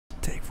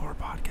4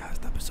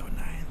 podcast, episode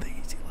 9, the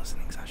Easy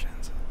Listening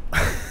Sessions.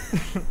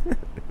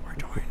 We're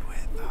joined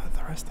with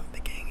the rest of the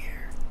gang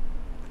here.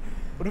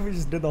 What if we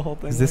just did the whole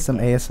thing? Is this like some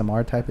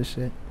ASMR type of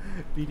shit?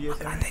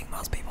 BDSM? I think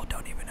most people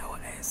don't even know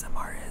what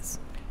ASMR is.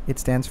 It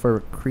stands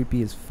for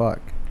creepy as fuck.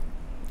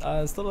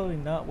 It's totally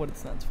not what it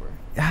stands for.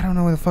 I don't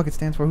know what the fuck it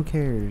stands for. Who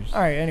cares? All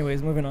right.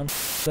 Anyways, moving on.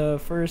 The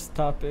first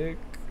topic.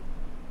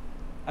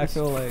 I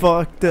feel like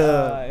fucked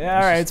up. yeah.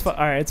 All right. All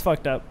right. It's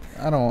fucked up.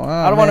 I don't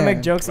want to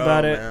make jokes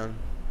about it. Man.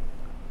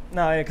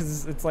 No, yeah,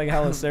 because it's like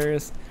hella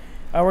serious.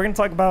 We're gonna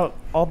talk about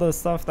all the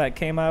stuff that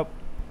came out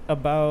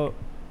about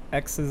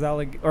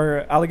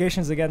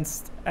allegations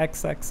against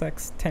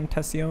XXX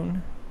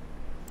Tentacion.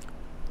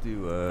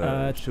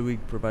 Should we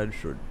provide a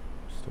short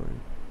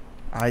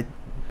story?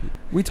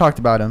 We talked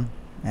about him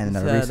and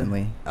He's had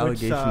recently.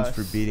 allegations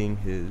for beating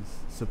his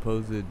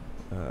supposed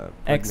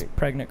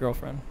Ex-pregnant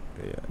girlfriend.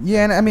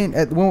 Yeah, and I mean,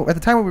 at the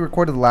time when we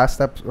recorded the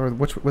last episode, or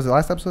which was the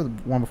last episode, or the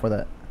one before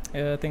that?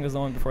 Yeah, I think it was the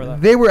one before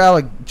that. They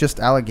were just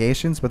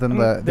allegations, but then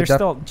they're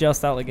still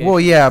just allegations. Well,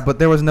 yeah, but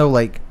there was no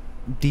like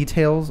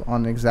details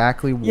on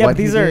exactly what but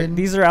these he are did.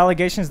 these are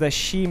allegations that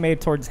she made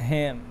towards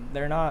him.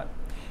 They're not.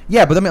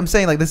 Yeah, but I'm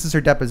saying like this is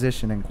her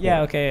deposition in court.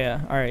 Yeah. Okay.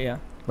 Yeah. All right. Yeah.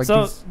 Like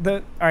So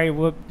all right.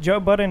 What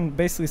Joe Budden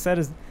basically said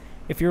is,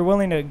 if you're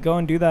willing to go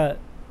and do that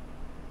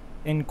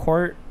in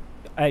court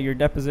at your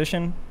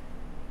deposition,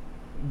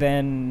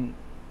 then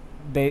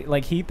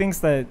he thinks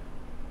that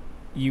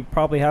you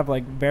probably have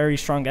like very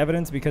strong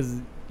evidence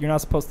because you're not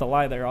supposed to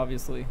lie there.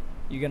 Obviously,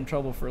 you get in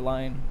trouble for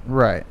lying.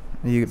 Right.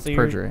 It's So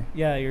perjury.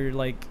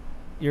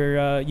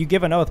 You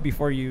give an oath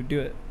before you do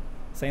it,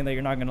 saying that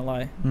you're not gonna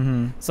lie.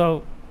 Mm-hmm.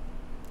 So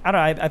I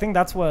don't know. I think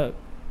that's what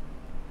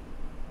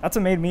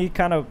made me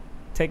kind of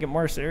take it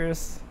more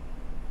serious,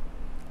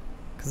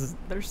 because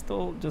there's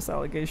still just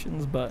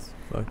allegations, but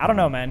I don't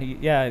know, man.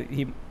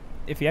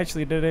 If he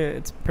actually did it,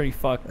 it's pretty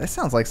fucked. That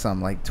sounds like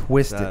some like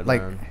twisted Sad,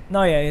 like. man.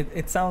 No, yeah,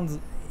 it sounds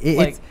It's,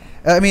 like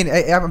I mean,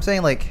 I'm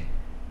saying like,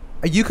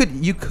 you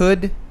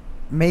could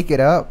make it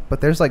up, but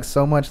there's like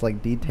so much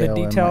like the detail.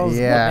 details,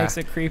 yeah. what makes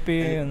it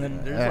creepy, and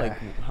then There's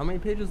like how many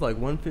pages? Like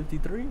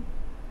 153.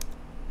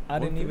 I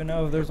didn't even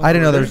know if there's. I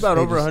didn't know There's there's about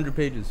over pages. 100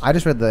 pages. I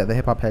just read the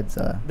hip hop heads.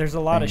 There's a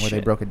lot thing of where shit.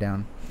 they broke it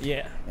down.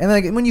 Yeah, And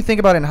like when you think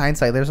about it in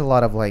hindsight, there's a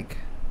lot of like,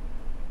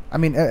 I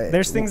mean,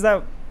 there's things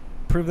that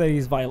prove that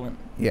he's violent.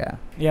 Yeah.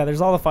 Yeah,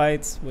 there's all the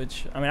fights,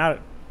 which I mean, I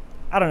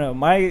don't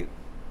know. I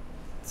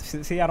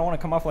don't want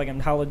to come off like I'm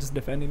hella just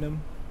defending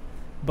him,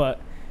 but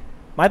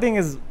my thing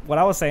is, what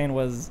I was saying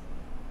was,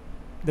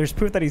 there's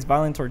proof that he's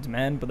violent towards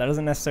men, but that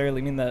doesn't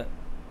necessarily mean that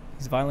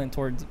he's violent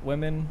towards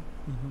women,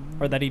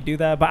 or that he'd do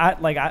that. But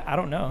I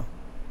don't know.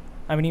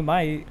 I mean, he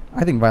might.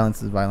 I think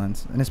violence is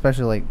violence, and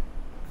especially like.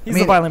 He's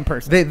a violent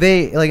person.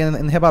 They like in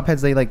the hip hop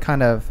heads, they like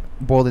kind of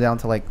boiled it down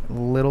to like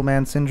little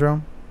man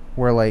syndrome,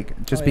 where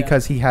like just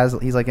because he's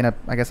like in a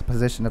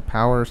position of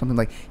power or something,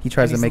 like he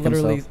tries to make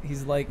himself.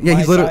 He's like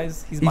Yeah,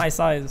 size. He's my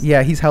size.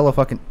 Yeah, he's hella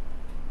fucking.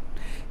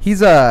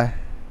 He's not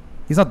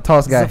the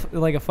tallest guy.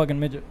 Like a fucking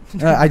midget.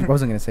 I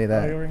wasn't gonna say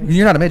that. Oh, you were gonna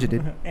You're not a midget,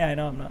 dude. Yeah, I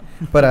know I'm not.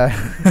 But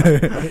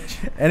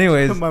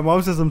anyways, My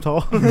mom says I'm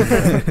tall.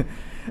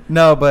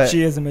 no, but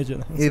She is a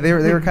midget. they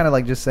were kind of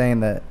like just saying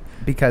that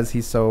because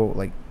he's so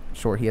like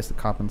short, he has to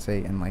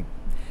compensate, and like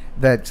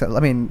that. So, I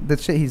mean, the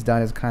shit he's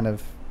done is kind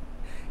of.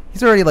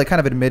 He's already like kind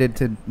of admitted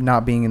to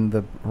not being in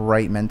the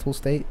right mental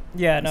state.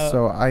 Yeah, no.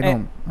 So I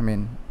don't. I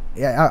mean,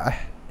 yeah.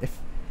 If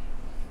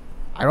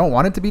I don't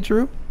want it to be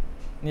true,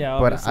 Yeah,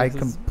 but obviously, I 'cause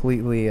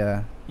completely.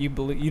 you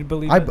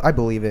believe. I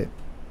believe it.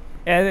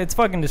 Yeah, it's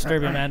fucking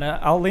disturbing, man.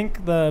 I'll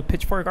link the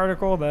Pitchfork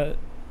article that,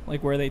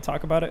 like, where they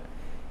talk about it.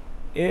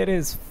 It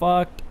is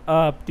fucked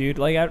up, dude.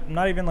 Like, I'm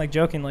not even like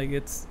joking. Like,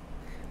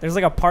 there's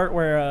like a part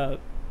where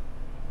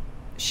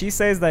she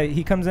says that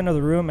he comes into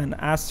the room and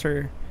asks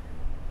her,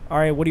 "All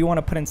right, what do you want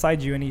to put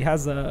inside you?" And he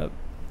has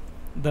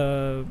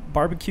the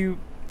barbecue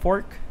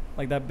fork,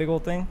 like that big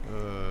old thing,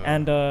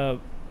 and a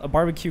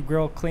barbecue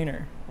grill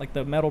cleaner, like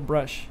the metal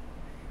brush.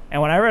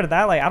 And when I read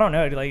that, like, I don't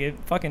know, like,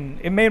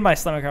 it made my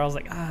stomach hurt. I was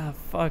like,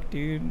 fuck,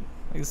 dude.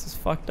 Like, this is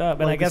fucked up.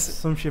 And Like I guess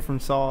some shit from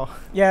Saw.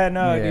 Yeah,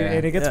 no, Yeah.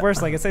 dude, it gets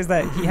worse. Like, it says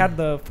that he had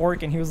the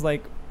fork and he was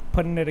like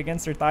putting it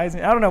against her thighs. I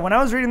don't know. When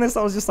I was reading this,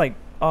 I was just like,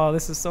 oh,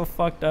 this is so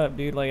fucked up,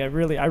 dude. Like, I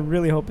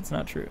really hope it's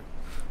not true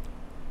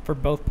for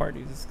both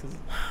parties, because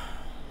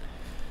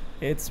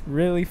it's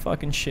really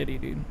fucking shitty,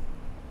 dude.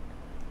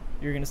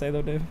 You were gonna say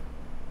though, Dave?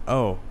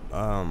 Oh,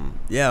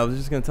 yeah. I was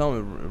just gonna tell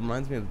him. It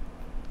reminds me of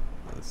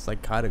a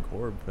psychotic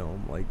horror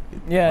film. Like,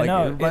 it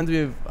reminds me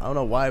of, I don't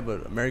know why,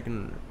 but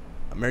American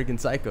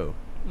Psycho.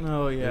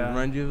 Oh, Does it yeah.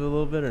 remind you of it a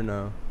little bit or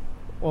no?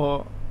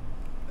 Well,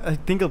 I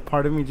think a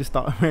part of me just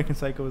thought American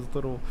Psycho was a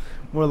little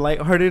more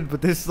lighthearted,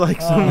 but this is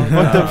like some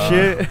fucked up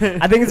shit.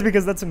 I think it's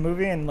because that's a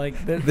movie, and like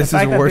This the is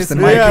fact that worse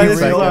than might my be this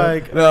is real.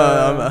 like,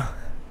 No,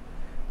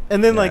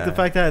 and then like the Yeah.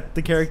 fact that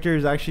the character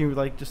is actually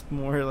like just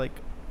more like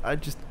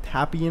just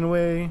happy in a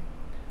way,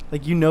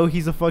 like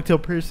he's a fucked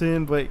up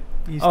person, but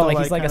he's still,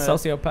 He's like a kinda-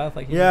 sociopath.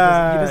 Like he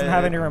doesn't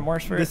have any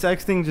remorse for This it.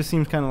 X thing just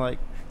seems kind of like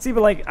See,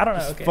 but like I don't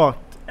know. Okay.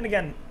 fucked. And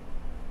again,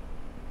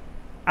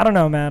 I don't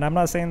know, man. I'm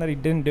not saying that he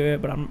didn't do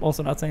it, but I'm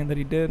also not saying that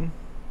he did.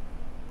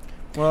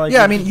 Well,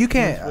 yeah, I mean, you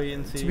can't.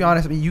 To be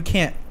honest, I mean, you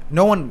can't.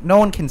 No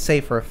one can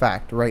say for a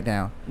fact right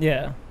now.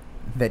 Yeah.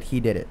 That he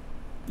did it.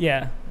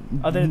 Yeah.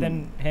 Other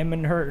than him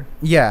and her.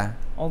 Yeah.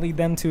 Only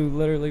them two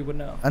literally would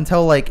know.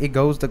 Until like it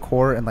goes to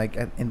court and like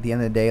at the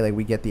end of the day, like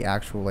we get the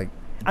actual like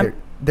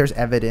there's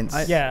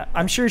evidence. Yeah,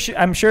 I'm sure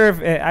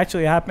if it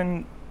actually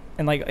happened,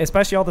 and like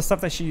especially all the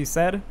stuff that she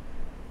said,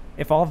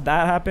 if all of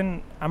that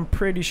happened, I'm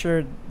pretty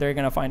sure they're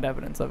gonna find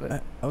evidence of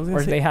it,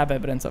 or they have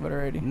evidence of it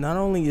already. Not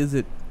only is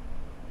it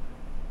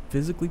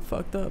physically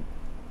fucked up,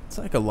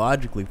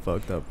 psychologically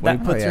fucked up. When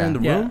he puts her in the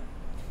room,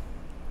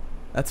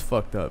 that's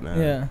fucked up, man.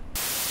 Yeah.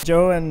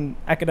 Joe and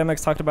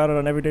Academics talked about it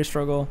on Everyday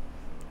Struggle,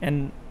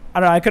 and I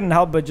don't know, I couldn't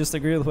help but just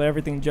agree with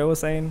everything Joe was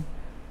saying,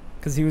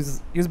 because he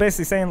was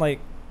basically saying like,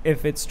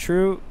 if it's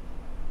true,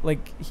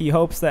 like he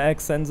hopes the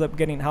ex ends up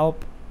getting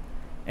help,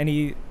 and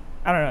I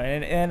don't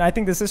know, and I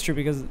think this is true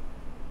because,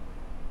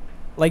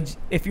 like,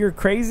 if you're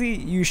crazy,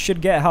 you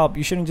should get help.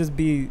 You shouldn't just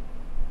be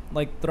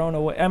like thrown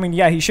away. I mean,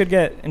 yeah, he should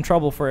get in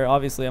trouble for it.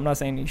 Obviously, I'm not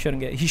saying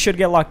he should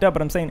get locked up,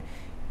 but I'm saying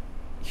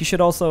he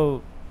should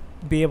also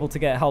be able to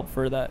get help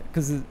for that,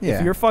 because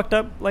if you're fucked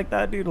up like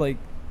that, dude, like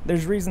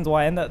there's reasons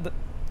why. And I don't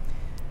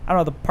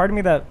know, the part of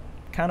me that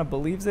kind of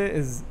believes it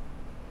is,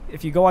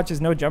 if you go watch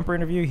his No Jumper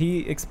interview,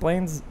 he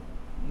explains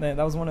that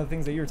was one of the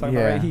things that you were talking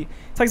about, right? He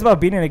talks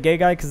about beating a gay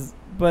guy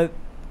but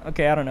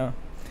okay, I don't know.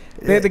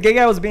 The gay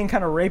guy was being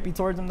kind of rapey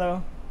towards him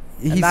though.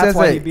 He says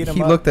that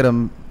he looked at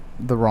him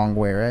the wrong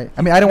way, right?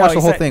 I mean, I didn't watch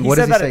the whole thing. What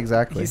does he say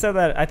exactly? He said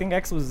that I think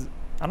X was,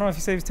 I don't know if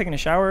he said he was taking a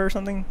shower or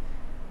something,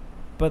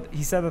 but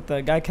he said that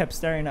the guy kept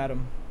staring at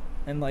him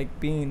and like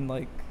being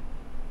like,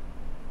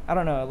 I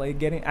don't know,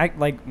 like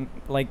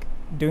like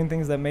doing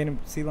things that made him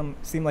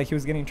seem like he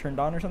was getting turned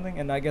on or something.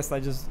 And I guess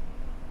that was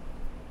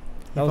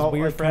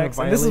weird for X.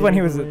 And this is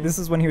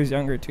when he was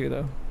younger too,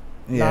 though.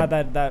 Yeah.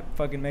 Not that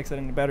fucking makes it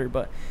any better,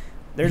 but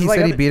he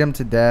said he beat him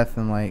to death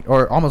and like,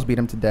 or almost beat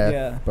him to death.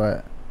 Yeah.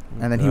 But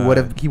and then he would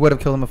have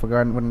killed him if a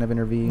guard wouldn't have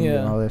intervened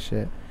and all that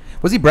shit.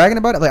 Was he bragging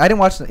about it? Like, I didn't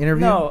watch the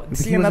interview. No,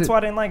 see, and that's what I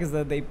didn't like, is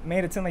that they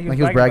made it seem like he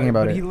was bragging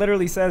about it. But he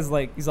literally says,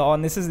 like, he's all,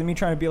 and this isn't me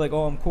trying to be like,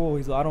 oh, I'm cool.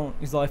 He's like,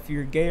 if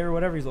you're gay or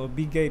whatever, he's like,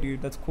 be gay,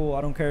 dude. That's cool. I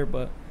don't care.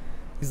 But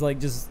he's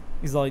like,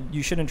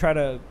 you shouldn't try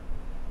to,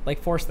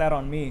 like, force that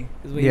on me,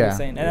 is what he was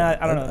saying. And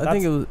I don't know. I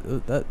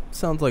think that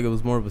sounds like it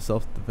was more of a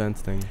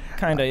self-defense thing.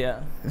 Kinda,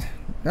 yeah.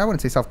 I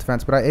wouldn't say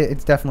self-defense, but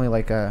it's definitely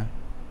like a...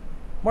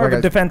 More of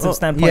a defensive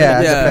standpoint.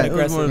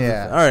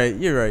 Yeah. All right,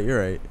 you're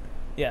right.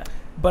 Yeah.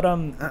 But,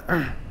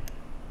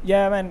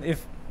 yeah, man,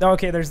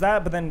 there's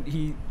that, but then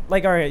he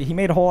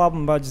made a whole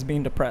album about just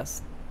being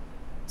depressed.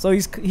 So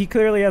he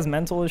clearly has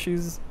mental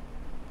issues,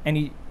 and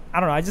I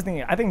don't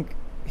know, I think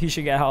he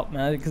should get help,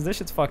 man, because this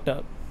shit's fucked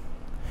up.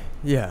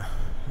 Yeah.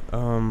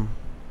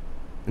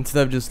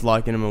 Instead of just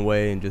locking him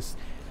away and just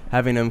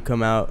having him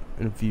come out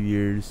in a few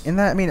years. And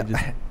that, I mean,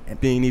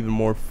 just being even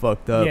more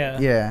fucked up.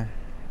 Yeah.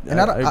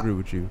 And I agree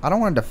with you. I don't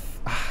want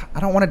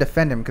to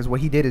defend him, because what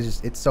he did is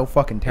just, it's so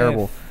fucking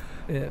terrible.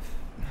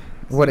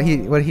 What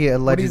he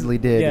allegedly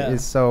did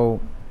is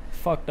so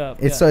fucked up.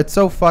 It's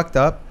so fucked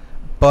up,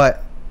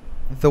 but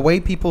the way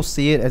people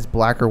see it as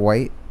black or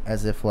white,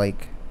 as if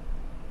like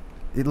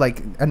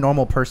a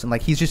normal person,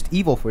 like he's just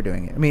evil for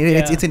doing it. I mean,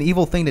 it's an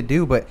evil thing to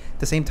do, but at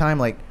the same time,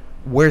 like,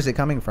 where's it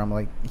coming from?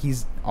 Like, he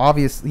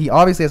obviously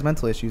has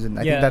mental issues, and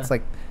I think that's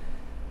like,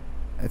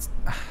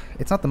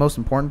 it's not the most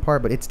important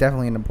part, but it's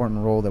definitely an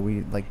important role that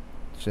we like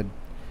should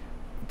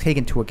take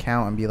into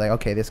account and be like,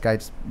 okay, this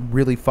guy's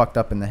really fucked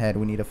up in the head.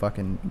 We need to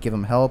fucking give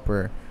him help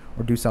or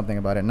do something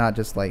about it. Not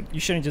just like, you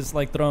shouldn't just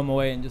like throw him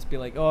away and just be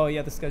like, oh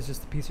yeah, this guy's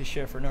just a piece of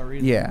shit for no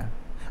reason. Yeah.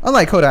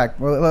 Unlike Kodak,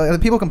 well,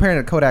 people comparing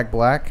it to Kodak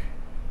Black,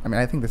 I mean,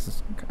 I think this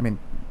is,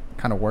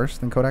 kind of worse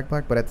than Kodak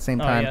Black, but at the same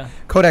time,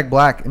 Kodak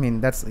Black, I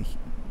mean, that's like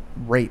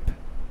rape.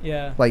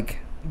 Yeah. Like,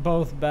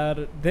 both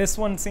bad. This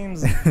one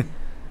seems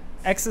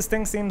X's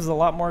thing seems a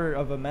lot more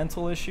of a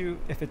mental issue,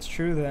 if it's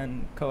true,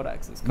 than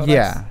Kodak's.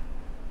 Yeah.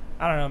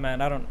 I don't know,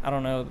 man. I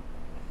don't know.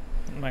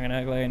 I'm not gonna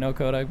act like I know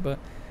Kodak, but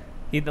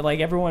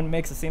everyone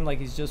makes it seem like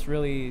he's just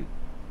really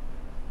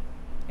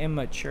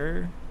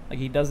immature. Like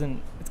he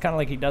doesn't. It's kind of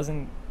like he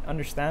doesn't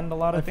understand a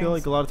lot of things. I feel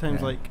like a lot of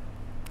times, like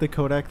the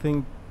Kodak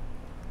thing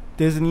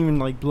isn't even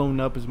like blown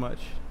up as much.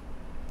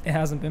 It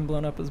hasn't been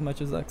blown up as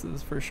much as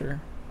X's, for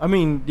sure. I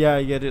mean, yeah,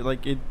 I get it.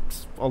 Like,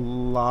 it's a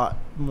lot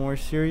more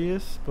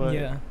serious, but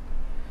yeah.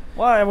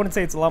 Well, I wouldn't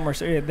say it's a lot more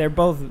serious. They're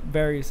both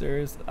very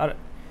serious. I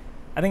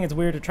think it's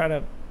weird to try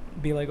to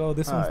be like, oh,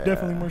 this one's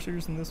definitely more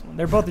serious than this one.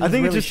 They're both. I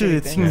think really it's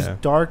just it seems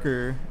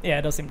darker. Yeah,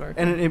 it does seem darker.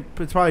 And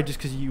it's probably just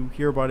because you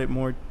hear about it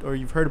more, or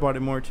you've heard about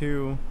it more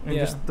too, and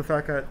just the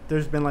fact that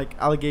there's been like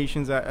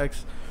allegations at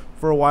X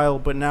for a while,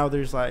 but now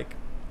there's like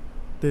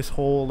this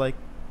whole like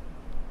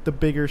the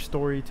bigger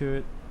story to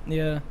it.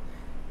 Yeah.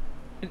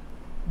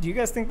 Do you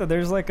guys think that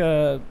there's like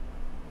that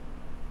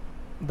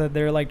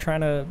they're like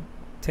trying to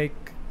take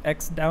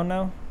X down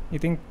now? You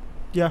think?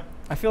 Yeah.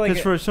 I feel like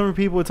because for some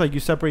people it's like you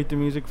separate the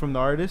music from the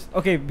artist.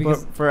 Okay,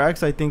 because but for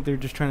X, I think they're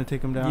just trying to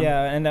take him down.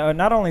 Yeah, and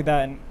not only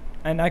that,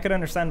 and I could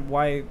understand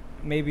why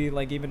maybe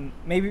I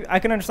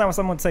can understand why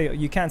someone would say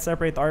you can't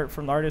separate the art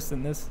from the artist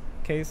in this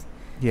case.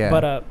 Yeah.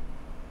 But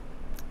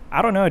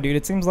I don't know, dude.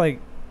 It seems like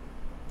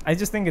I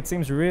just think it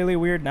seems really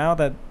weird now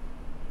that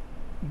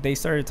they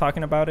started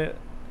talking about it.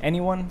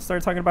 Anyone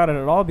started talking about it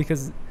at all,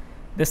 because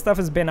this stuff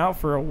has been out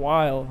for a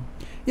while.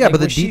 Yeah, like,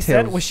 but the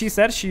details. What she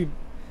said,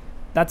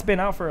 that's been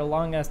out for a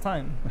long ass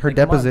time. Her like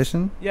deposition.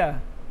 Months. Yeah.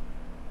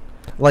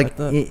 Like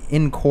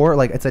in court,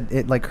 like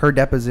like her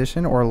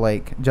deposition, or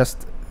like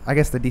just I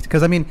guess the details.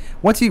 Because I mean,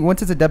 once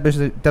it's a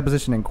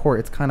deposition in court,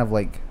 it's kind of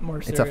like more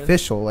it's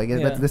official. Like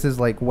this is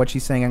like what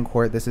she's saying in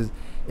court. This is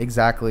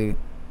exactly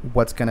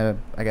what's gonna,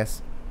 I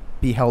guess,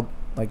 be held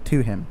like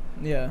to him.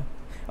 Yeah.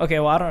 Okay.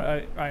 Well,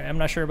 I'm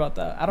not sure about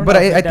that. I don't know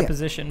the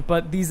deposition,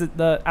 but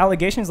the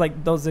allegations,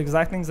 like those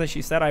exact things that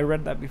she said, I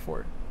read that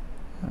before.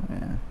 Oh,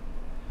 yeah.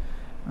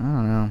 I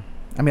don't know.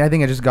 I mean, I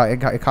think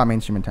it caught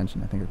mainstream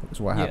attention. I think is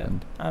what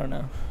happened. I don't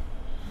know.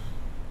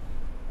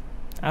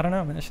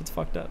 Man. That shit's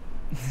fucked up.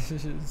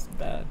 This is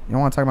bad. You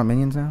don't want to talk about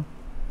Minions now?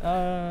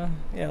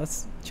 Yeah.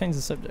 Let's change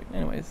the subject.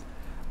 Anyways.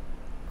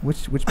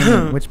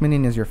 Which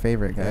Minion is your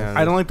favorite, guys? Yeah,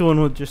 I don't like the one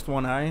with just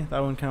one eye. That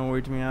one kind of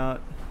weirds me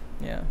out.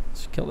 Yeah,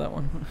 just kill that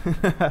one.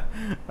 I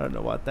don't know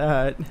about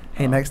that.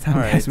 Hey, next time,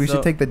 guys, we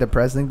should take the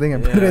depressing thing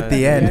and put it at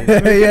the end.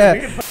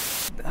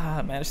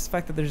 Yeah. Man, it's just the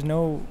fact that there's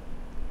no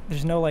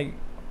like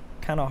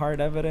kind of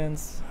hard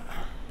evidence.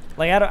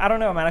 Like I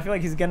don't know, man. I feel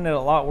like he's getting it a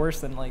lot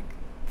worse than like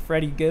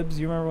Freddie Gibbs.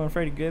 You remember when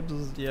Freddie Gibbs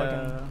was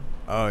fucking?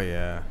 Oh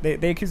yeah.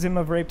 They accused him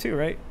of rape too,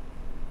 right?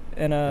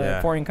 In a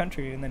foreign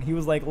country, and then he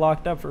was like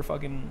locked up for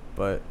fucking.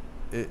 But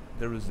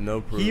there was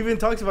no proof. He even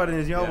talks about it in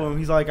his album.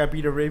 He's like, I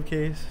beat a rape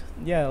case.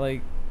 Yeah,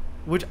 like.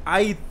 Which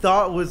I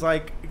thought was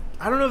like,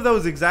 I don't know if that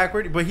was exact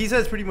word, but he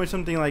says pretty much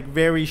something like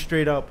very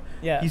straight up.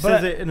 Yeah. He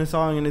says it in a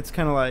song, and it's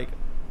kind of like,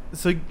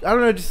 so I don't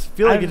know. I just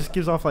feel like it just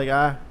gives off like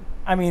I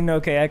mean,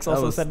 okay. X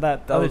also said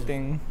that other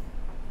thing.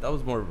 That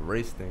was more of a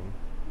race thing.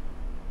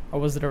 Oh,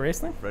 was it a race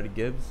thing? Freddie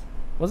Gibbs.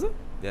 Was it?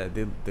 Yeah,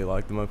 they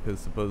locked him up because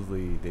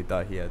supposedly they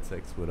thought he had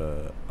sex with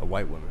a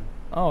white woman.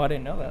 Oh, I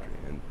didn't know that.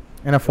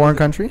 In a foreign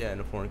country? Yeah, in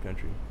a foreign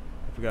country.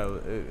 I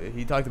forgot.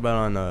 He talked about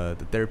it on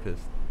The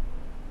Therapist.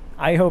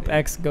 I hope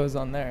X goes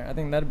on there. I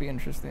think that'd be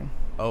interesting.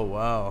 Oh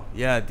wow,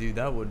 yeah, dude,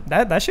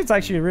 that shit's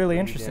actually really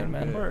interesting,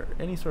 man. Or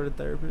any sort of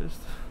therapist.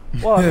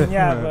 Well, I mean,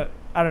 yeah, but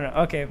I don't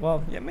know. Okay,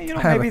 well, yeah, maybe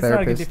it's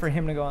not a good day for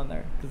him to go on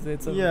there because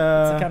it's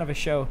a kind of a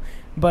show.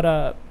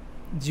 But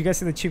did you guys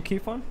see the Chief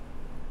Keef one?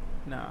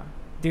 Nah.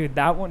 Dude,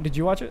 that one. Did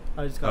you watch it?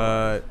 I just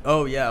got.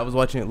 Oh yeah, I was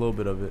watching a little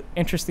bit of it.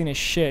 Interesting as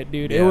shit,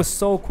 dude. Yeah. It was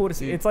so cool to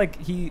see. Dude, it's like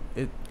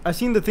I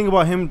seen the thing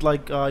about him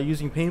like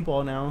using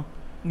paintball now.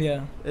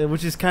 Yeah.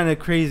 Which is kind of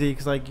crazy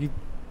because like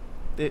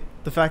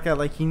the fact that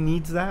like he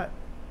needs that.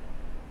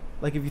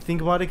 Like if you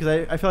think about it,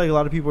 because I feel like a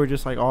lot of people are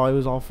just like, oh, it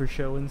was all for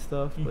show and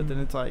stuff, but then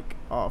it's like,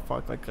 oh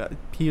fuck, like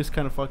he was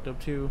kind of fucked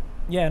up too.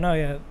 Yeah, no,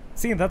 yeah.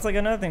 See, that's like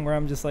another thing where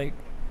I'm just like,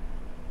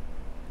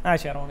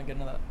 actually, I don't want to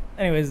get into that.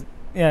 Anyways,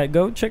 yeah,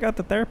 go check out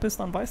The Therapist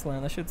on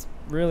Viceland. That shit's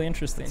really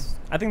interesting.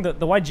 I think the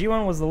YG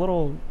one was a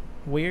little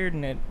weird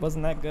and it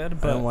wasn't that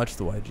good. But I didn't watch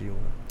the YG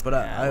one, but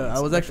I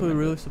was actually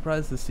really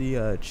surprised to see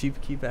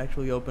Chief Keef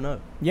actually open up.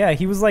 Yeah,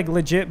 he was like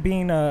legit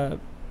being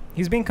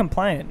he's being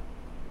compliant.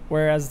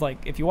 Whereas,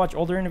 like, if you watch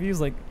older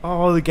interviews, like...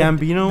 Oh, the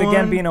Gambino one? The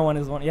Gambino one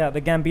is one. Yeah, the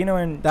Gambino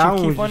and that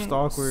Chief one Keef was just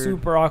awkward.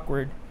 Super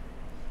awkward.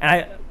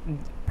 And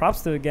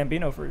props to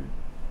Gambino for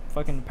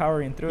fucking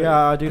powering through it.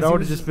 Yeah, dude, I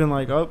would have just been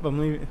like, oh, I'm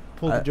leaving.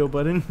 Pull the Joe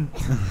Budden.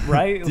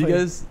 Right? Do you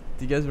guys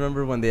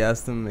remember when they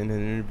asked him in an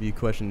interview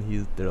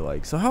question, they're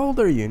like, so how old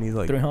are you? And he's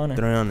like, 300.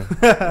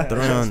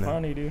 That's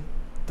funny, dude.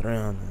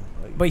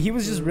 300. But he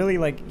was just really,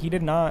 like, he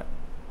did not...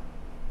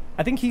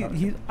 I think he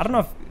I don't know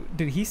if...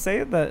 Did he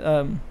say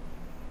that...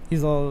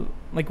 He's all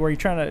like where you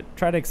try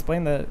to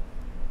explain that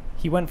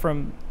he went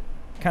from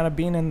kind of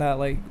being in that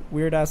like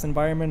weird ass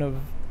environment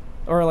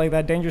or like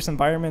that dangerous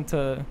environment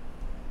to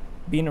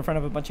being in front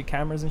of a bunch of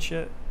cameras and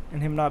shit,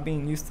 and him not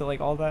being used to like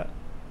all that.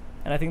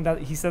 And I think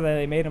that he said that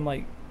it made him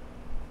like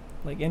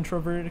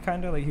introverted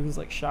kind of, like he was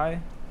like shy.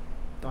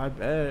 I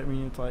bet. I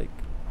mean, it's like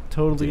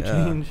totally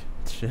changed.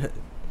 Shit.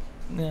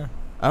 Yeah.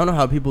 I don't know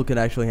how people could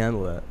actually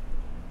handle that.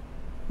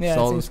 Yeah, I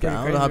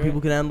don't know how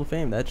people can handle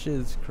fame. That shit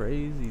is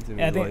crazy to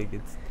me. Like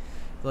it's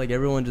like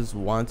everyone just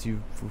wants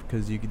you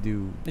because you could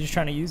do. They're just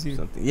trying to use you.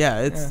 Something.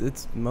 Yeah,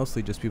 it's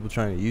mostly just people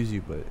trying to use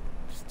you, but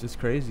it's just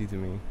crazy to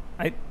me.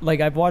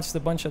 I've watched a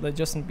bunch of the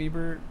Justin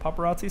Bieber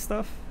paparazzi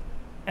stuff,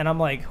 and I'm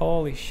like,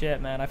 holy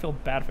shit, man! I feel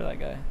bad for that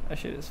guy. That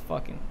shit is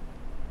fucking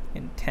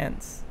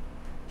intense.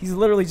 He's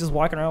literally just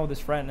walking around with his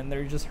friend, and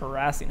they're just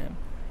harassing him.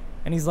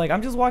 And he's like,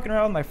 I'm just walking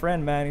around with my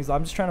friend, man. He's like,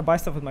 I'm just trying to buy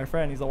stuff with my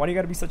friend. He's like, why do you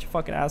gotta be such a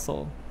fucking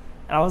asshole?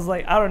 And I was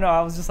like, I don't know.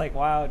 I was just like,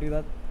 wow,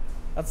 dude,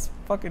 that's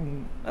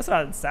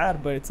not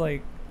sad, but it's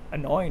like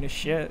annoying as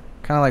shit.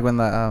 Kind of like when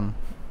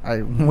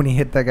when he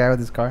hit that guy with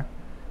his car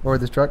or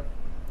with his truck.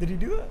 Did he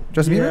do that?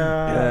 Justin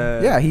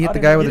Bieber? Yeah, he hit the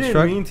guy with a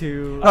truck. He didn't mean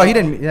to. Oh, he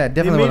didn't. Yeah,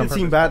 definitely. They made it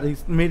seem bad. They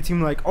made it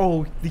seem like,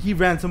 oh, he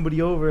ran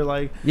somebody over.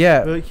 Like,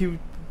 yeah. He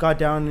got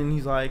down and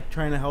he's like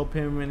trying to help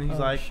him, and he's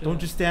like, shit. Don't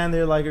just stand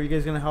there. Like, are you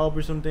guys gonna help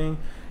or something?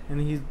 And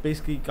he's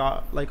basically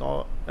got like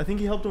all. I think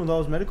he helped him with all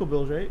his medical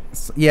bills, right?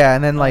 Yeah,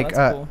 and then like,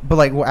 cool. but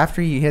like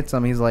after he hits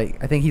him, he's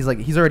like, I think he's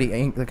already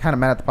kind of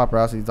mad at the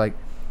paparazzi. He's like,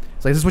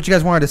 is this what you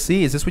guys wanted to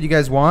see? Is this what you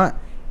guys want?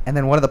 And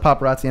then one of the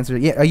paparazzi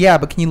answered, yeah,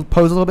 but can you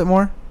pose a little bit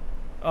more?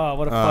 Oh,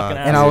 what a fucking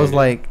ass. And I was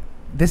like,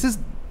 this is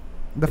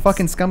the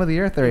fucking scum of the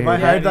earth right here. If I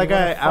hired that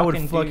guy, I would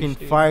fucking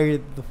fire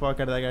the fuck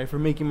out of that guy for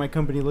making my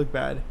company look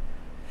bad.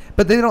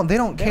 But they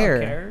don't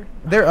care.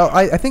 They're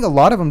I think a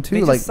lot of them too.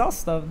 They like just sell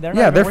stuff. They're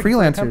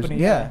freelancers.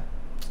 Yeah.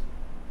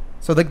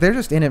 So like they're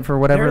just in it for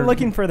whatever. They're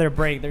looking for their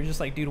break. They're just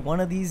like, dude, one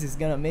of these is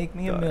gonna make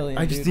me $1 million.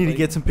 I just need to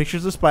get some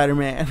pictures of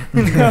Spider-Man.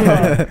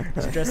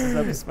 Just dresses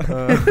up as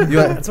Spider-Man.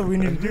 That's what we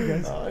need to do,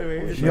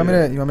 guys. You want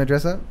me to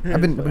dress up?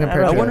 I've been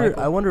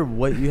I wonder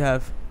what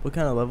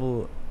kind of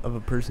level of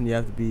a person you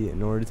have to be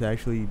in order to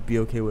actually be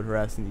okay with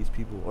harassing these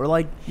people, or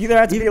like you either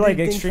have to be like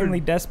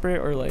extremely desperate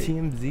or like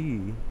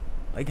TMZ.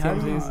 Like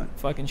TMZ is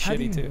fucking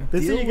shitty too.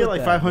 They say you get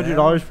like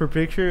 $500 per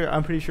picture.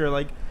 I'm pretty sure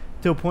like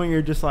to a point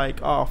you're just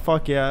like, oh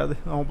fuck yeah,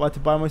 I'm about to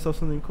buy myself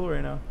something cool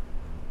right now.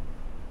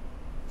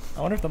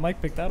 I wonder if the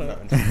mic picked that up.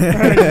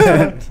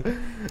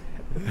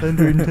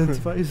 Thunder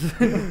intensifies.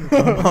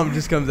 My mom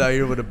just comes out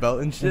here with a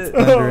belt and shit.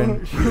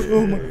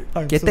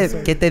 ¿Qué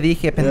te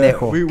dije,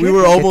 pendejo?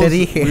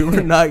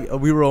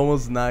 We were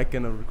almost not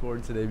gonna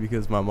record today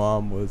because my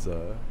mom was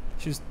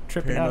she was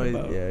tripping paranoid,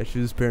 out about. Yeah, she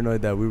was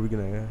paranoid that we were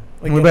gonna.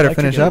 Like we better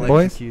finish up,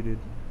 boys. Jesus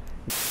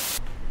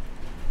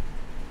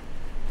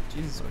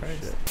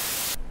Christ.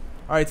 Shit.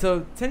 All right,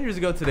 so 10 years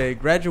ago today,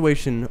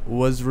 Graduation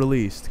was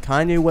released.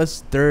 Kanye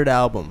West's third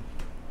album.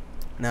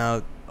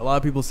 Now, a lot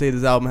of people say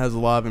this album has a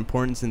lot of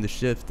importance in the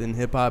shift in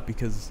hip hop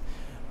because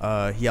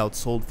he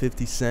outsold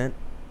 50 Cent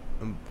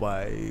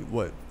by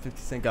what? 50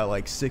 Cent got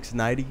like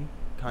 690.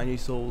 Kanye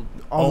sold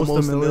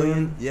almost a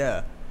million.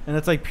 Yeah. And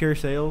that's like pure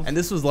sales. And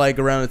this was like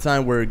around the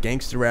time where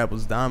gangster rap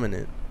was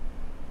dominant.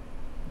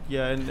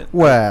 Yeah. And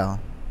well,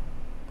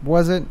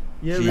 was it?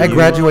 Yeah. At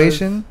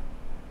Graduation?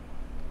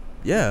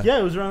 Yeah. Yeah,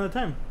 it was around the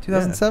time.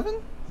 2007?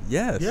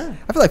 Yes. Yeah.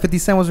 I feel like 50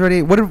 Cent was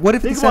already. What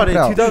if 50 Cent put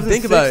out?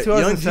 Think about it.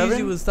 Young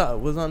Jeezy was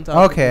on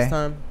top at this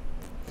time.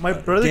 My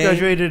brother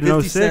graduated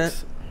in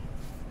 06.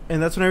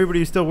 And that's when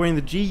everybody was still wearing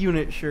the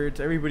G-Unit shirts.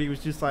 Everybody was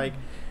just like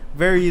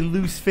very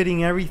loose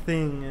fitting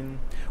everything. And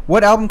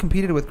what album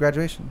competed with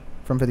Graduation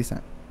from 50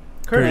 Cent?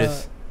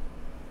 Curtis.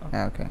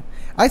 Okay.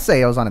 I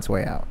say it was on its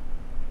way out.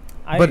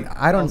 But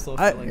I don't.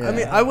 I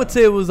mean, I would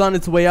say it was on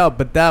its way out,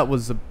 but that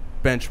was a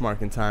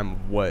benchmark in time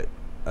of what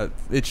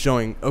it's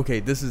showing. Okay,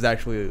 this is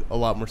actually a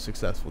lot more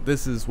successful.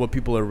 This is what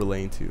people are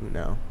relating to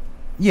now.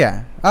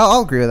 Yeah,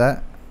 I'll agree with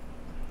that.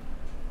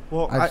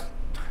 Well,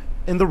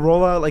 in the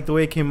rollout, like the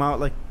way it came out,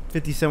 like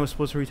 50 Cent was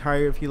supposed to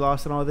retire if he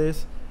lost and all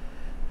this.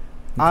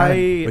 But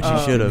you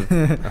should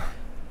have.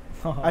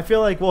 I feel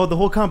like, well, the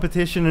whole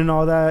competition and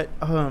all that.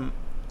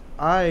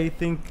 I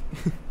think,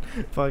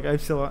 fuck,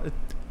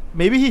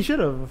 maybe he should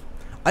have.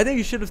 I think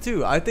he should have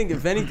too. I think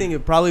if anything,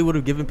 it probably would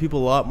have given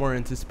people a lot more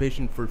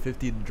anticipation for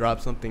 50 to drop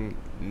something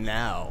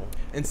now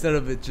instead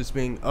of it just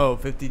being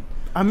 50.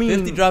 I mean,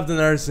 50 dropped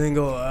another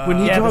single. When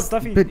he dropped the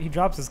stuff he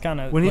drops is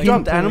kind of when he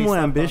dropped Animal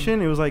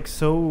Ambition, it was like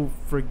so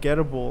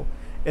forgettable.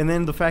 And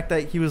then the fact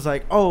that he was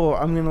like, "Oh,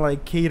 I'm gonna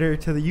like cater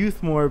to the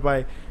youth more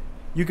by."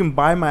 You can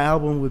buy my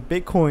album with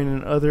Bitcoin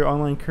and other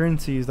online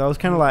currencies. That was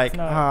kind of like,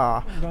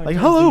 like,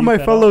 hello, my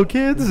fellow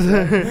kids.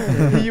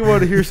 You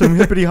want to hear some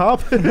hippity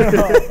hop?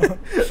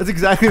 That's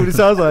exactly what it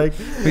sounds like.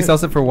 He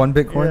sells it for 1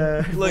 Bitcoin.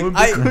 Yeah,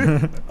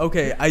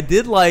 like I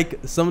did like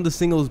some of the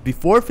singles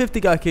before 50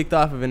 got kicked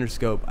off of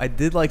Interscope. I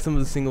did like some of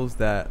the singles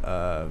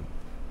that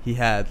he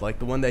had, like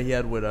the one that he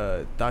had with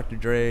Dr.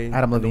 Dre,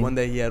 Adam Levine. the one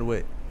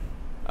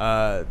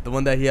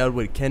that he had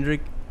with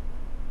Kendrick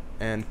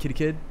and Kid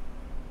Kid.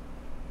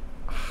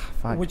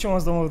 Which one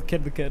was the one with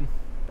Kid the Kid?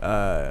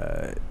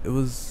 It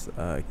was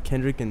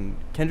Kendrick and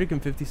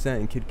 50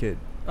 Cent and Kid Kid.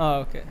 Oh,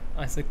 okay.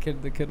 I said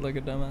Kid the Kid like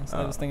a dumbass.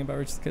 I was thinking about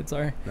Rich the Kid.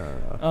 Sorry.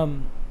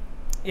 No.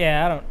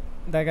 Yeah, I don't.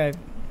 That guy.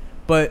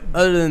 But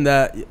other than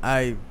that,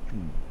 I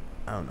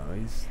don't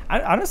know.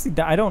 I honestly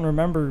don't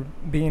remember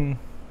being.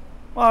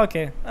 Well,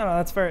 okay. I don't know.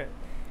 That's fair.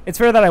 It's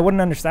fair that I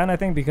wouldn't understand. I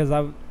think because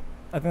I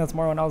think that's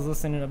more when I was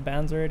listening to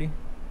bands already.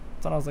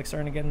 So I was like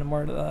starting to get into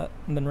more of that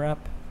than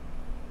rap.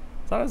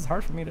 So that was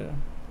hard for me to.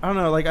 I don't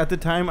know, like at the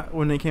time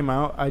when they came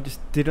out, I just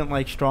didn't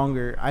like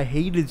Stronger. I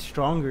hated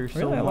Stronger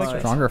so much. Like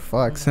Stronger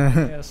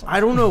fucks.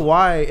 I don't know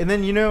why. And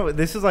then,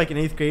 this is like in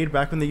 8th grade,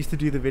 back when they used to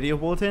do the video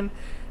bulletin,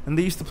 and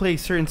they used to play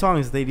certain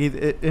songs. They did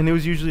it, and it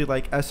was usually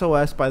like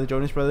SOS by the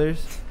Jonas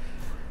Brothers.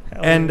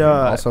 And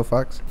also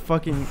fucks.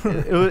 Fucking,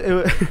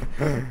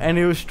 and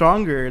it was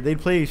Stronger.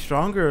 They'd play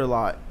Stronger a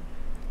lot,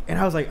 and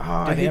I was like,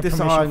 I hate this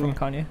song. From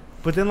Kanye?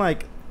 But then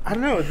like. I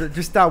don't know,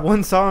 just that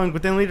one song.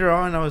 But then later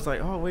on, I was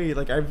like, oh, wait,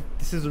 like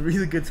this is a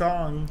really good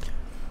song.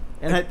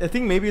 And I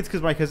think maybe it's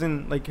because my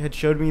cousin like had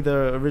showed me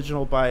the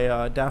original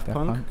by Daft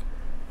Punk.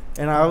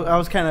 And I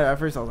was kind of at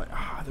first I was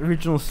like, the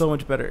original is so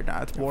much better.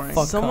 Nah, it's boring.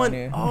 Fuck Someone,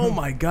 Kanye. oh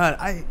my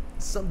god,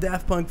 some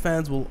Daft Punk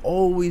fans will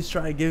always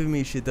try giving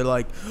me shit. They're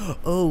like,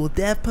 oh, well,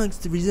 Daft Punk's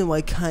the reason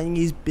why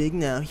Kanye's big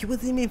now. He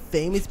wasn't even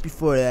famous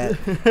before that.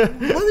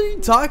 What are you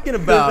talking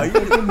about?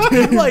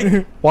 You're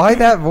like, why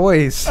that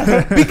voice?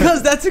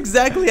 because that's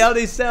exactly how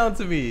they sound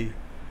to me.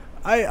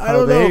 I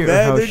don't know,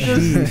 man.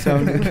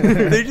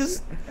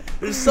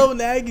 They're so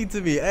naggy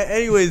to me.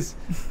 Anyways,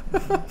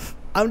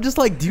 I'm just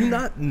like, do you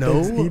not know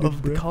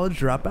of the College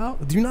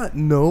Dropout? Do you not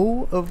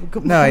know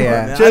of? No,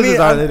 yeah. Chances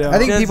are they don't. I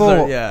think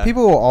Chances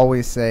people will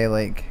always say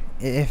like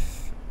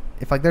if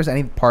like there's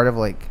any part of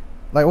like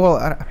well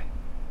I'm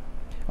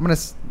gonna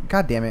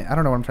god damn it I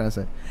don't know what I'm trying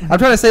to say. I'm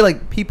trying to say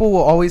like people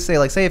will always say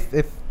like say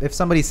if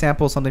somebody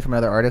samples something from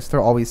another artist,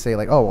 they'll always say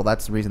like, oh well,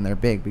 that's the reason they're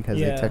big because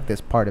they took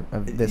this part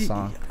of this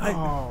song.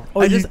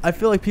 I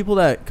feel like people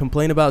that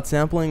complain about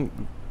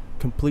sampling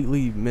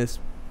completely miss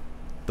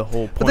the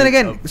whole point. But then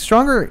again,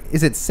 Stronger,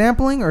 is it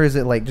sampling or is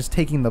it like just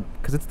taking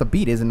because it's the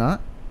beat, is it not?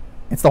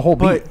 It's the whole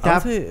beat.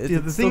 But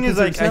the thing is,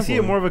 like, I see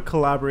it more of a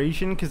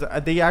collaboration because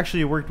they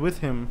actually worked with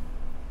him.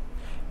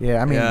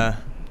 Yeah, I mean,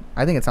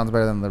 I think it sounds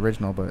better than the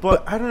original, but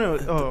I don't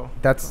know.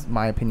 That's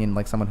my opinion.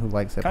 Like someone who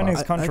likes hip hop.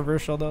 Kanye's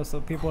controversial though,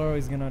 so people are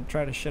always gonna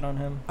try to shit on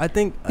him. I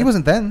think he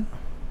wasn't then.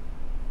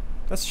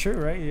 That's true,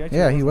 right?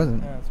 He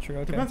wasn't. Yeah, that's true.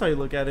 Okay. Depends how you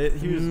look at it.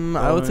 He was.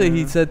 I would say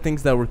he said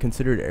things that were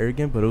considered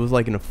arrogant, but it was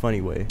like in a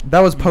funny way. That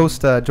was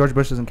post George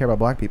Bush doesn't care about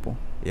black people.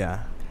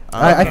 Yeah.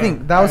 I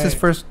think that was his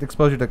first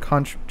exposure to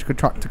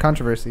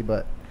controversy,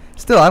 but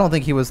still, I don't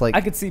think he was like. I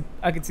could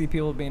see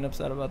people being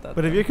upset about that.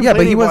 But if you're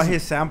complaining about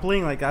his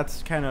sampling, like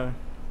that's kind of.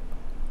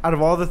 Out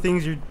of all the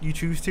things you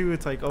choose to,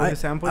 it's like his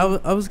sampling.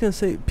 I was gonna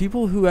say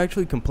people who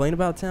actually complain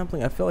about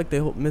sampling, I feel like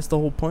they miss the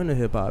whole point of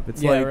hip hop.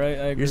 It's like right,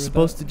 I agree you're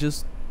supposed to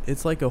just.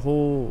 It's like a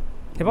whole.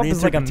 Hip hop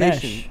is like a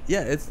mesh.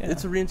 Yeah, it's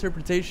a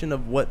reinterpretation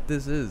of what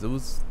this is. It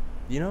was,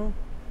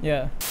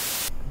 Yeah.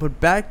 But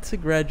back to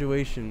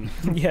Graduation.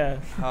 Yeah.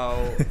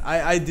 How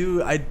I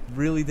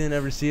really didn't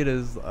ever see it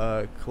as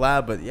a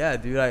collab, but yeah,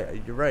 dude,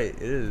 you're right.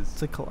 It is.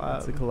 It's a collab.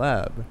 It's a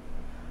collab.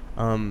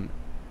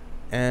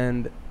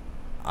 And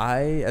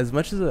as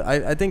much as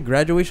I think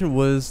Graduation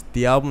was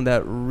the album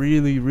that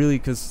really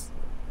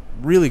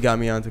got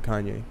me onto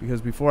Kanye,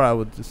 because before I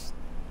would just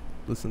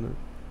listen to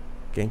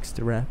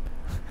gangster rap.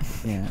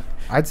 Yeah,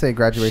 I'd say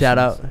Graduation. Shout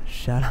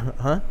out,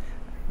 huh?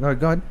 No,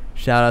 go ahead.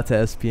 Shout out to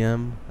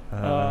SPM.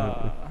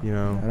 I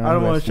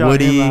don't want to shout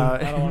Woody, him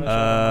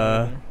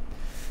out.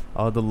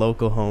 all the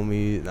local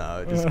homies.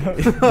 No, just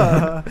kidding.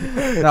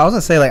 No, I was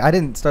gonna say like I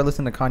didn't start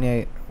listening to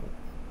Kanye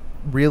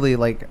really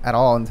like at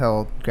all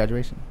until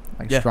Graduation.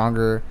 Like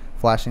Stronger,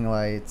 Flashing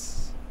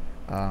Lights,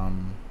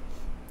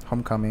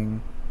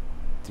 Homecoming.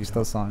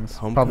 Those songs,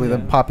 probably the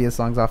poppiest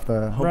songs off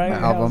the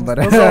album, but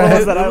those are the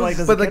ones that I liked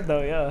as a kid,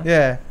 though.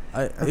 Yeah.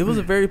 It was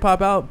a very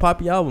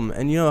poppy album,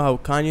 and you know how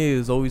Kanye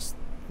is always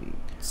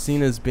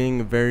seen as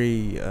being a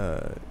very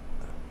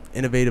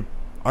innovative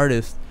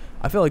artist.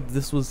 I feel like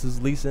this was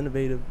his least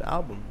innovative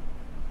album.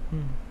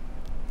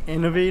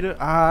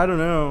 Innovative? I don't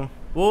know.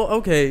 Well,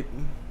 okay,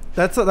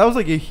 that was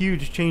like a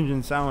huge change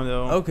in sound,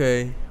 though.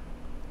 Okay,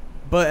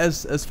 but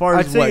as far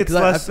as I'd say it's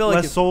I feel like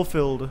less soul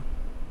filled.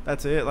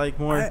 That's it. Like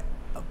more.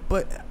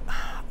 But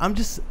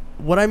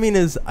what I mean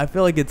is I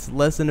feel like it's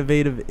less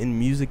innovative in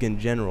music in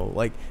general.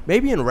 Like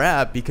maybe in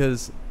rap,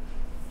 because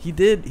he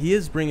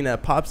is bringing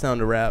that pop sound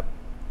to rap,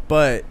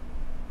 but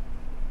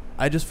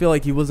I just feel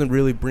like he wasn't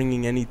really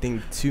bringing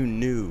anything too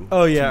new.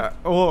 Oh yeah.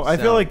 Well, I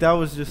feel like that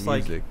was just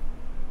music. Like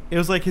it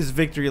was like his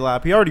victory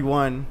lap. He already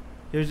won.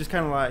 It was just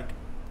kind of like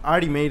I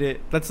already made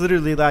it. That's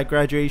literally like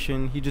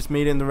Graduation. He just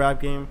made it in the rap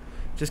game.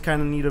 Just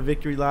kind of need a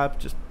victory lap.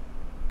 Just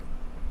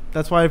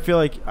that's why I feel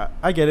like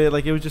I get it.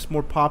 Like it was just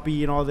more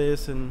poppy and all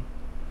this, and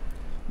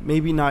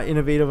maybe not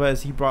innovative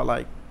as he brought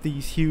like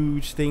these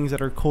huge things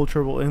that are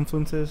cultural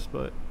influences.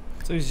 But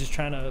so he's just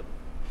trying to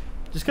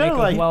just kind of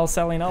like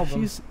well-selling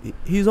album.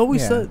 He's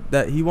always said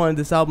that he wanted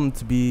this album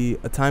to be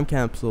a time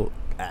capsule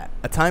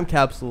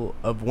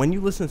of when you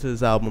listen to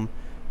this album.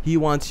 He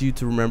wants you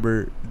to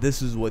remember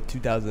this is what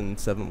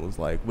 2007 was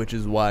like, which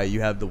is why you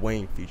have the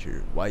Wayne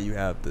feature, why you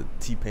have the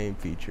T-Pain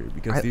feature,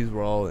 because these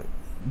were all.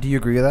 Do you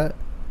agree with that?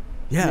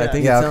 Yeah, I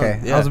think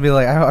okay. I was gonna be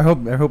like, I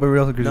hope everybody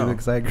else agrees with it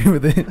because I agree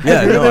with it. Yeah,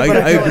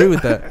 I agree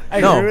with that. I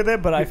agree with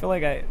it, but I feel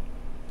like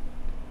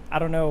I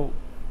don't know.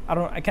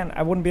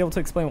 I wouldn't be able to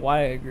explain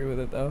why I agree with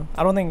it though.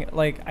 I don't think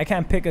like I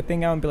can't pick a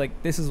thing out and be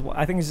like, this is what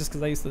I think it's just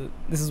because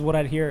this is what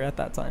I'd hear at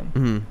that time.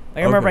 Mm-hmm.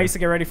 Like I remember I used to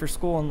get ready for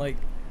school and like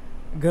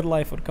Good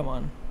Life would come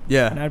on.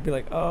 Yeah. And I'd be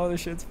like, oh,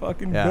 this shit's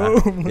fucking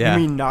dope. Yeah.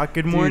 You mean Not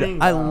Good Morning?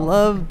 Dude, I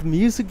loved the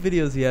music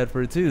videos he had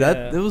for it too.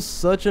 It was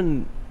such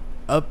an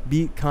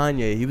upbeat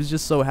Kanye. He was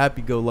just so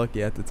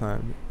happy-go-lucky at the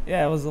time.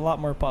 Yeah, it was a lot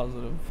more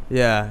positive.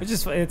 Yeah.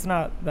 It's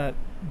not that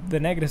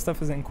the negative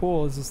stuff isn't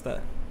cool. It's just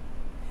that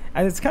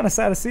And it's kind of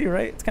sad to see,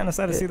 right? It's kind of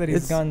sad to see that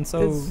he's gone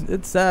so.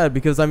 It's sad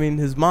because I mean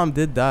his mom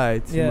did die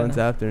 2 months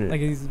after. Like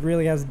he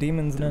really has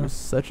demons now. It was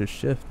such a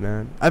shift,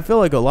 man. I feel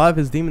like a lot of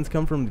his demons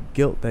come from the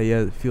guilt that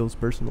he feels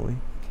personally.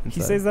 Inside.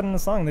 He says that in the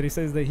song that he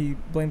says that he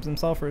blames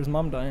himself for his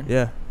mom dying.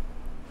 Yeah.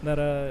 That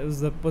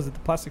was it the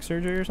plastic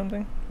surgery or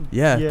something?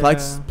 Yeah.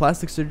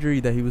 Plastic surgery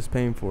that he was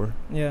paying for.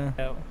 Yeah.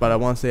 But I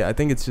want to say I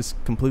think it's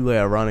just completely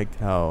ironic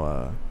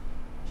how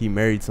he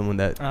married someone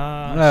that.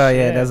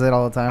 Yeah, does it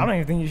all the time. I don't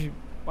even think you should.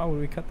 Why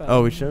would we cut that?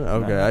 Oh, we shouldn't.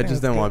 Okay, No, I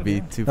just didn't want to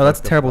be too. No, that's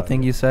a terrible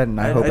thing you said, and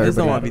I hope I just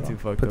don't everybody want to be too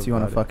fucked puts up you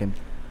on a about it. fucking.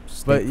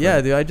 But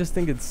yeah, dude, I just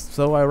think it's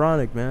so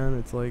ironic, man.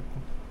 It's like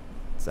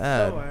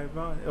sad. So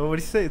ironic. Oh, what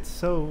do you say? It's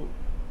so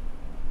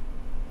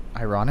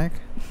ironic.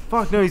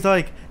 Fuck no, he's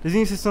like, doesn't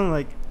he say something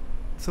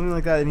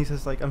like that? And he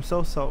says like, I'm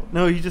so.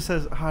 No, he just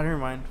says, never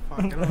mind. Fuck,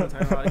 I don't know what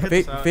I'm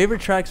talking about. Favorite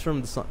tracks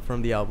from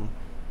the album.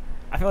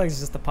 I feel like it's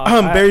just the pop.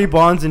 Barry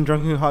Bonds and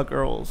Drunken Hot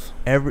Girls.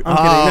 I'm kidding.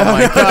 Oh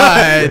my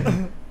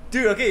god.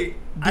 Dude, okay.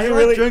 I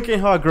really like Drunken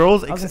Hot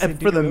Girls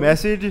except for the really?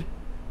 message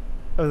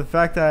of the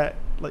fact that,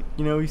 like,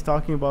 you know, he's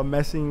talking about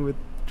messing with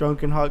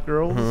drunken hot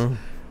girls,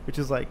 which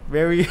is like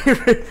very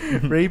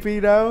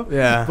rapey now.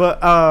 Yeah.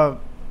 But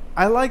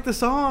I like the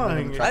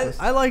song.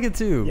 I like it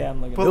too. Yeah,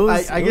 I'm looking.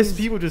 But I guess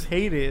people just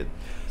hate it.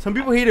 Some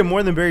people hate it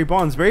more than Barry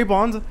Bonds. Barry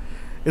Bonds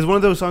is one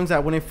of those songs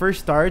that when it first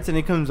starts and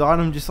it comes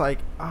on, I'm just like,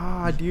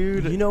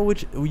 dude. You know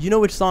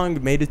which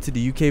song made it to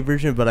the UK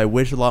version, but I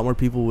wish a lot more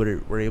people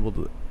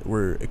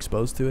were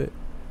exposed to it.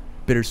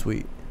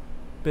 Bittersweet.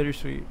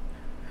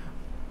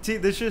 See,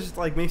 this just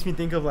like makes me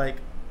think of like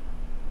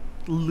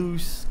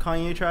loose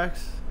Kanye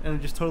tracks, and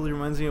it just totally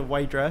reminds me of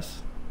White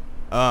Dress.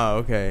 Oh,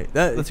 okay.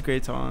 That's a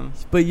great song.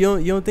 But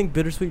you don't think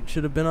Bittersweet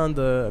should have been on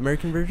the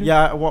American version?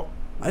 Yeah. Well,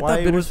 I thought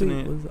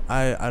Bittersweet was.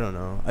 I don't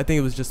know. I think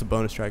it was just a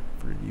bonus track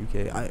for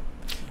the UK.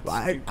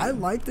 I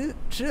liked it.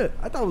 Shit,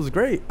 I thought it was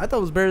great. I thought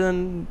it was better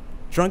than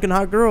Drunken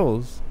Hot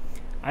Girls.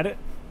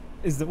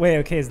 Is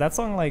that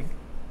song like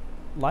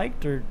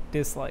liked or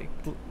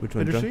disliked? Which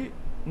one? Bittersweet?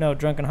 No,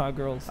 Drunken Hot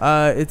Girls.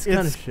 It's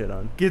kind of shit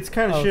on. Gets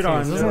kind of shit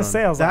on. I was gonna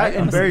say, that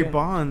and Barry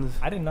Bonds.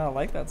 I did not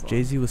like that song.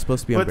 Jay-Z was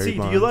supposed to be on Barry Bonds.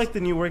 But see, do you like the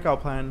new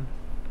workout plan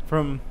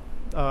from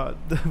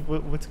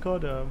what's it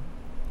called?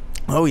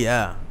 Oh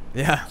yeah.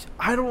 Yeah.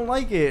 I don't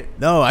like it.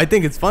 No, I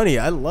think it's funny.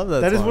 I love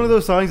that. That is one of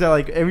those songs that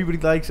like everybody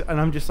likes,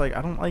 and I'm just like,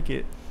 I don't like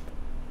it.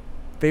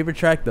 Favorite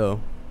track though?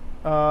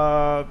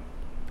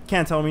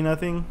 Can't Tell Me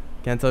Nothing.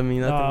 Can't Tell Me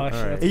Nothing. Oh,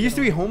 All right. It used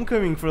to be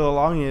Homecoming for the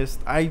longest.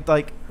 I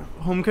like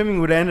Homecoming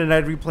would end and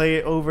I'd replay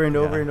it over and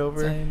over and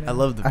over. I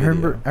love the video.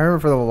 I remember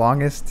for the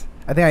longest.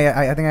 I think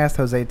I asked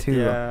Jose too.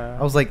 Yeah.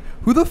 I was like,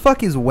 who the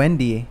fuck is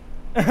Wendy?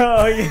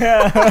 Oh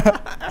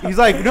yeah. He's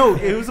like, no,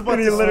 it was about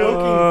the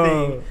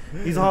smoking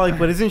thing. He's all like,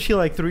 but isn't she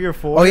like 3 or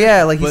 4? Oh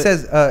yeah, like he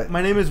says.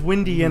 My name is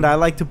Windy and I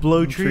like to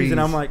blow trees. And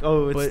I'm like,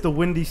 oh, it's But- the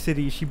Windy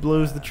City. She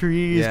blows the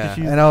trees. 'cause Yeah.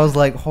 she's And I was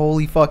like,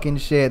 holy fucking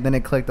shit. Then it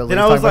clicked. then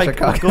I was like,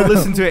 Chicago. go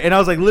listen to it. And I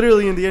was like,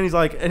 literally in the end, he's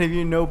like, and if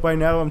you know by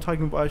now, I'm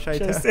talking about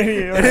Chi-Town.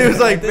 And it was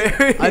like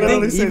very. I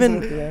think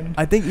Even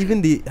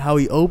even how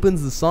he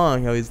opens the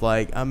song, how he's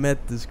like, I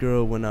met this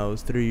girl when I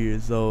was 3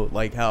 years old.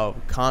 Like how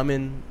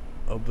Common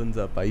opens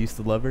up, I used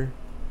to love her.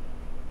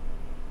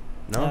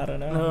 No? I don't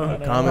know. No. I don't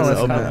know. Common that's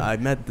open. Common. I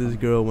met this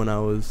girl when I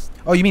was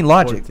Oh, you mean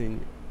Logic, 14.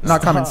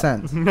 not Common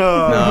Sense. No.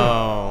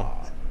 No.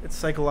 It's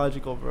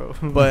psychological, bro.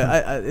 But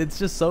I it's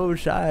just so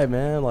shy,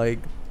 man. Like,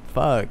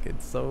 fuck,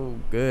 it's so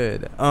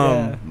good.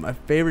 Yeah. My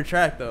favorite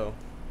track though.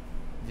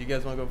 Do you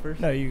guys want to go first?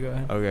 No, you go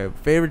ahead. Okay.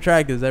 Favorite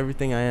track is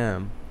Everything I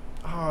Am.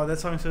 Oh, that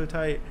song's so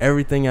tight.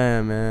 Everything I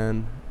Am,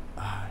 man.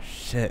 Ah,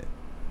 shit.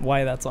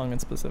 Why that song in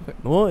specific?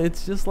 Well,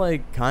 it's just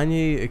like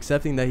Kanye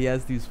accepting that he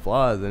has these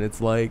flaws, and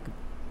it's like,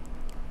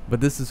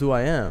 but this is who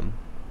I am.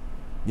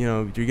 You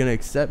know, you're gonna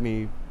accept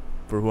me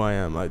for who I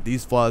am. Like,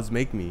 these flaws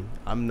make me.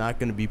 I'm not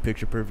gonna be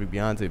picture perfect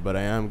Beyonce, but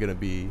I am gonna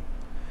be,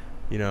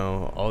 you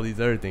know, all these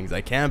other things.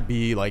 I can't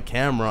be like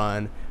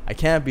Cameron. I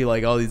can't be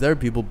like all these other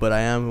people, but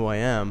I am who I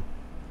am.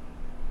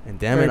 And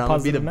damn Very it, I'm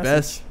gonna be the positive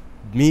best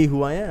me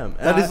who I am.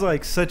 That is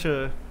like such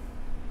a,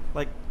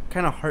 like,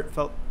 kind of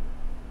heartfelt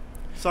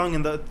song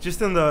in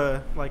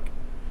the like,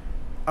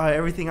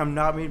 everything I'm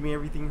not made me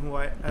everything who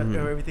I Mhm.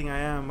 everything I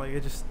am. Like,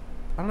 it just,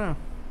 I don't know.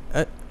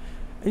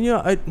 And you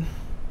know,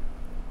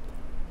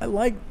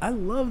 I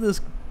love this.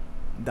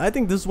 I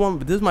think this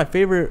is my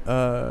favorite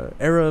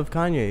era of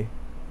Kanye,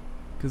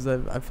 because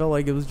I felt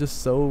like it was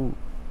just so,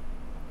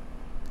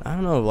 I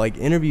don't know, like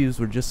interviews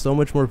were just so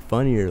much more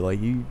funnier. Like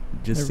you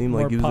just They're seemed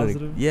like more he was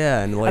positive.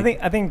 and like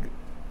I think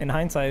in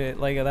hindsight,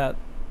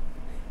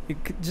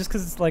 just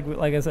because it's like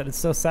I said, it's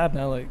so sad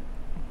now. Like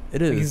it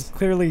he is.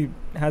 clearly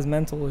has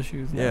mental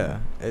issues. Now. Yeah.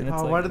 And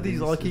it's Why like, do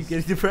these all keep just-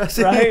 getting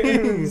depressing? right?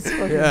 It's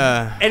fucking-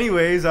 Yeah.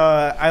 Anyways,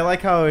 I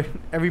like how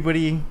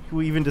everybody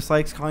who even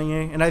dislikes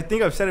Kanye, and I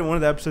think I've said in one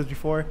of the episodes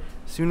before,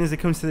 as soon as it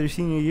comes to their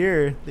senior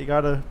year, they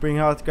gotta bring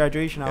out the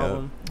graduation Yeah.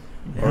 album.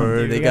 Or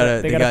Dude, they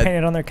gotta paint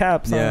it on their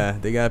caps. Huh? Yeah,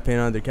 they gotta paint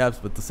on their caps,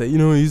 but to say, you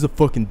know, he's a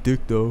fucking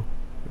dick though.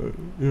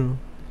 You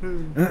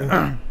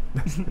know.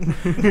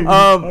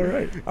 All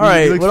right. All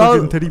right. He likes What all-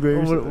 fucking teddy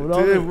bears. what all-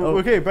 oh.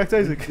 Okay, back to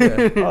Isaac.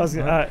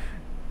 Yeah.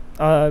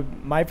 I was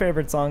my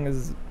favorite song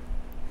is.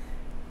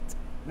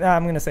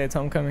 I'm gonna say it's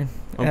 "Homecoming."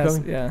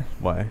 Homecoming? Yeah.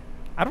 Why?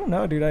 I don't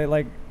know,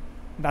 dude.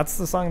 That's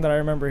the song that I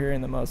remember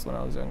hearing the most when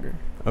I was younger.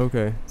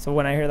 Okay. So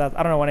when I hear that,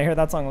 I don't know, when I hear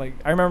that song, like,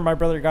 I remember my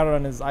brother got it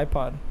on his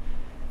iPod,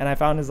 and I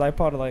found his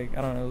iPod, like,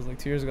 I don't know, it was like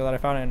 2 years ago that I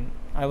found it, and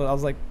I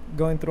was like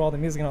going through all the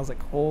music, and I was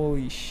like,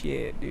 holy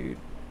shit, dude,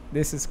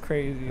 this is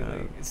crazy.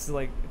 Yeah.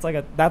 Like,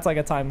 that's like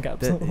a time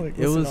capsule. Like,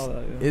 It listen was. to all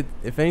that, yeah.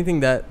 If anything,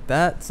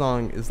 that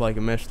song is like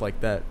a mesh, like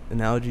that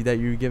analogy that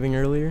you were giving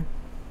earlier.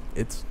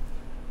 It's.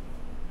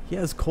 He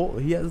has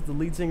the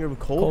lead singer of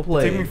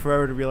Coldplay. It took me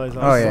forever to realize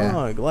that. Oh, yeah.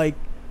 Song, like,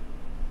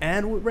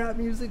 and with rap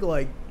music,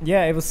 like.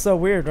 Yeah, it was so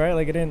weird, right?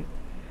 Like, it didn't.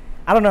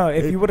 I don't know.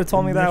 If It- you would have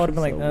told it me that, I would have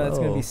been meshes like, so no, that's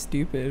gonna be well.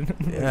 stupid.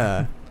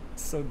 Yeah.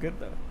 It's so good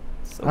though.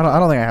 So I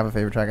don't think I have a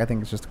favorite track. I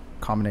think it's just a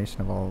combination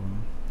of all of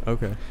them.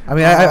 Okay. I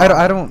mean,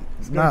 I don't.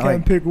 Not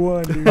like. pick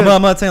one, dude.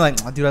 I'm not saying like,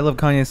 oh, dude, I love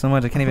Kanye so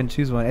much I can't even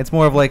choose one. It's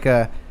more of like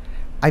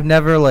I've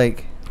never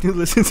like. Dude,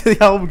 listen to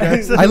the album,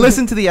 guys. I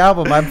listened to the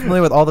album. I'm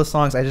familiar with all the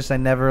songs. I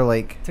never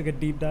like. Took a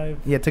deep dive.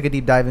 Yeah, took a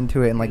deep dive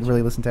into it and like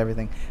really listened to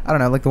everything. I don't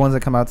know, like the ones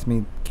that come out to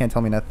me can't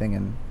tell me nothing,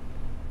 and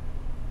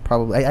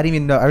probably I didn't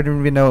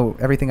even know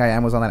Everything I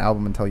Am was on that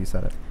album until you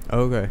said it.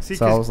 Okay. See,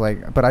 So I 'cause was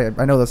like, but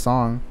I know the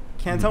song.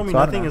 Can't Tell Me So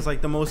I don't Nothing know. is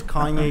like the most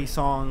Kanye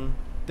song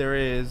there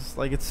is.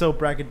 Like, it's so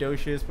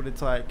braggadocious, but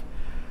it's like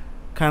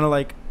kind of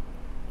like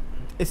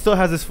it still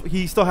has this.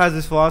 He still has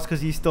his flaws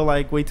because he's still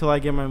like, wait till I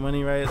get my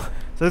money, right?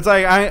 So it's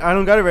like I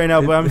don't got it right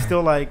now, but I'm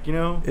still like, you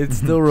know, It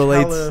still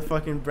relates. hella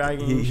fucking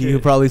bragging. He and he shit.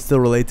 could probably still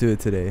relate to it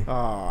today.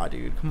 Aw,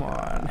 dude, come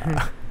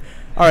on.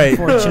 All right.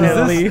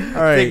 Unfortunately.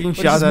 All right. Taking We'll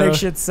shots just at make him.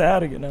 shit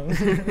sad again.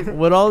 Know?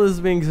 With all this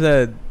being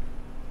said,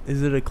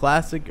 is it a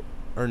classic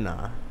or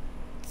nah?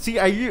 See,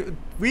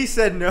 we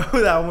said no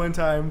that one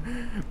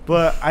time,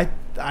 but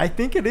I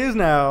think it is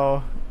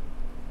now.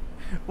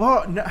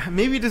 Well, no,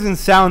 maybe it doesn't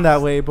sound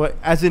that way, but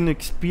as an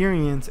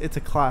experience, it's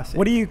a classic.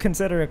 What do you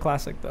consider a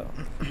classic, though?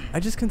 I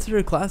just consider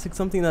a classic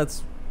something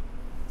that's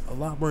a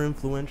lot more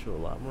influential, a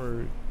lot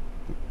more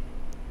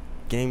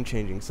game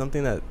changing,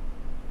 something that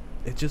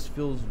it just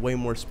feels way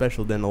more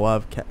special than a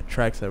lot of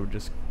tracks that were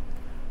just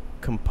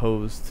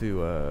composed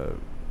to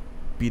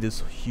be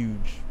this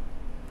huge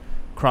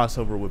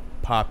crossover with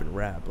pop and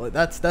rap. Like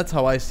that's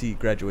how I see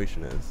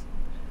Graduation as.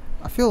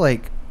 I feel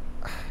like,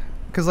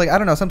 because like I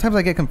don't know, sometimes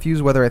I get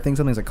confused whether I think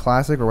something's a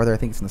classic or whether I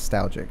think it's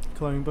nostalgic.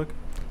 Coloring Book?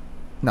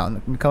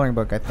 No, the Coloring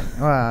Book, I think.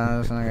 Well,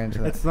 I'm just not getting into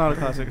that. It's not a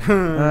classic.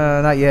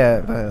 Not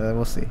yet, but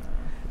we'll see.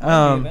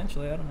 Maybe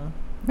eventually, I don't know.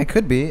 It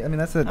could be. I mean,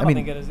 that's it. I don't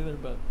think it is either,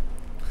 but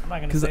I'm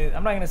not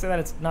gonna say that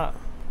it's not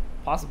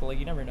possible. Like,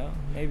 you never know.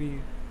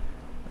 Maybe.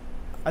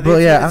 I think Well,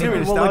 it's, yeah, it's I'm-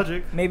 gonna be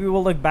nostalgic. Maybe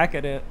we'll look back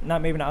at it.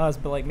 Not us,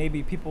 but like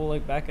maybe people will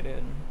look back at it.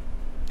 And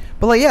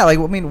But like, yeah, like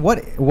I mean, what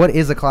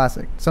is a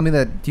classic? Something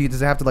that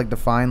does it have to like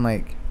define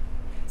like?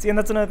 see, and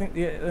that's another thing.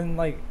 Yeah, and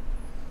like,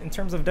 in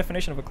terms of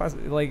definition of a classic,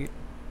 like,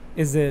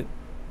 is it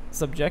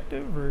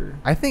subjective or?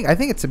 I think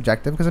it's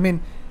subjective because I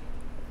mean,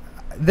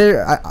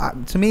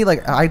 to me,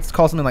 like I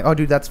call something like, oh,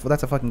 dude, that's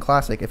a fucking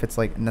classic if it's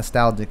like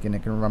nostalgic and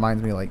it can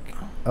reminds me like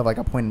of like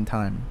a point in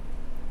time.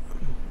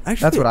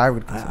 Actually, That's what I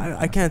would consider.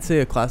 I can't say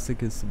a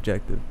classic is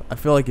subjective. I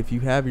feel like if you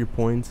have your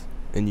points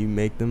and you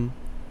make them,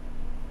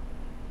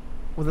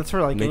 Well, that's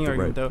for like make any the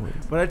argument right though.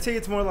 points. But I'd say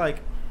it's more like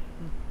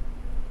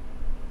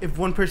if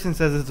one person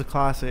says it's a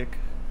classic,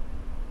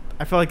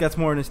 I feel like that's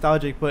more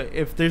nostalgic. But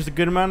if there's a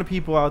good amount of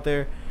people out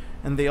there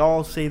and they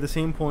all say the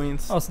same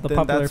points, Oh, so the then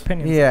popular that's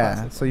opinion.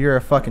 Yeah, so you're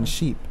a fucking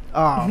sheep.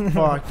 oh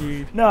fuck,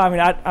 dude. No, I mean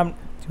I'm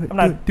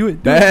not. Do it.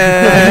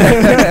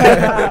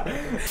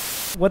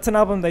 What's an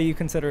album that you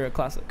consider a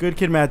classic? Good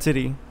Kid, Mad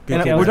City. Good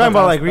And Kid, we're Mad talking City.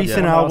 about like Yeah.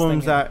 recent Yeah.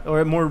 albums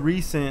or more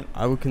recent.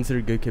 I would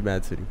consider Good Kid,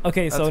 Mad City.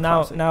 Okay, so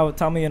That's now classic.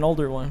 tell me an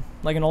older one,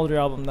 like an older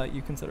album that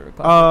you consider a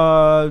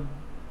classic.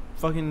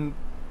 Fucking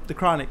The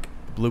Chronic.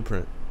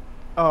 Blueprint.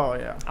 Oh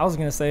yeah, I was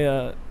gonna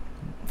say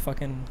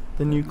fucking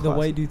the new the white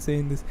classic. dude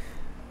saying this.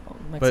 Oh,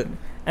 But Mexican.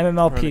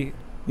 MMLP.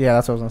 Yeah,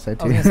 that's what I was gonna say I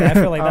too. was gonna say I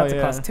feel like Oh, that's a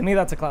yeah. classic. To me,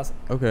 that's a classic.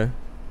 Okay,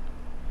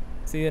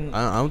 See, and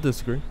I don't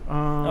disagree.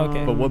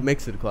 Okay. But what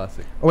makes it a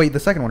classic? Oh wait, the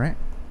second one, right?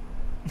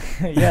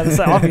 yeah, that's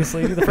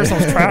obviously the first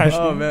one was trash.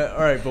 Oh dude. man,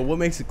 all right. But what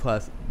makes it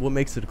classic? What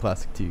makes it a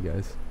classic to you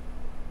guys?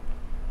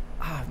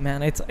 Ah,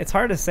 man, it's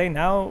hard to say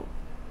now.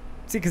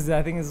 See, because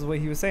I think this is what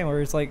he was saying,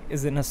 where it's like,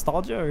 is it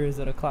nostalgia or is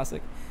it a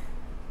classic?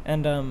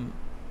 And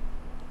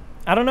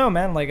I don't know,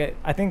 man. Like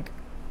I think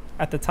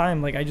at the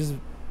time, like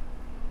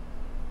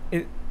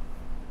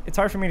it's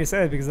hard for me to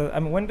say because I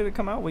mean, when did it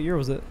come out? What year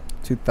was it?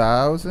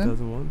 2000.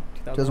 2001.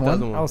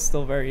 2001? I was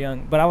still very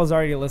young, but I was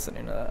already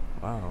listening to that.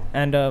 Wow.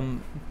 And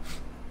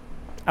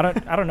I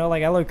don't know.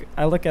 Like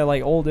I look at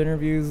like old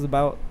interviews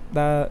about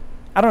that.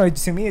 I don't know.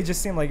 To me, it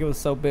just seemed like it was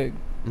so big.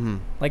 Mm-hmm.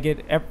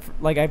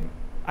 Like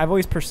I've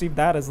always perceived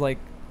that as like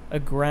a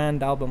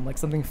grand album, like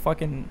something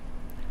fucking,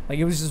 like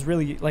it was just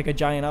really like a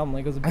giant album.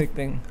 Like it was a big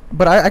thing.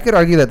 But I could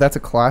argue that that's a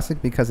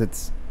classic because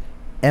it's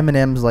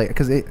Eminem's like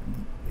because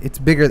it's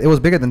bigger. It was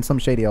bigger than Slim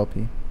Shady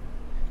LP,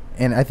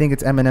 and I think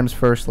it's Eminem's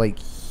first like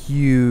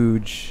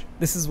huge.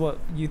 This is what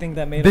you think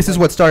that made. This him, is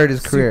like, what started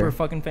his career. Super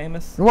fucking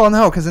famous. Well,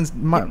 no, because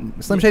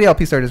Slim Shady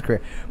LP started his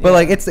career, but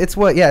like it's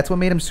what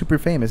made him super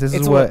famous. This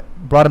is what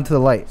brought him to the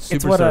light.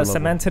 It's what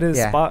cemented his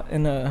spot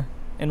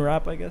in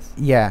rap, I guess.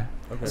 Yeah.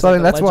 Okay. So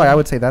like that's why I legend.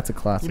 would say that's a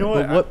classic. You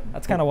know what?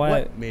 That's kind of why.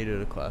 What made it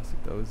a classic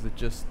though? Is it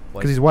just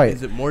like 'Cause he's white.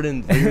 Is it more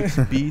than lyrics,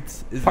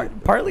 beats? Is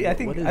it, partly, I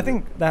what is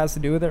think that has to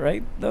do with it,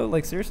 right? Though,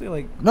 like seriously,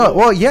 like No,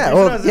 well, yeah,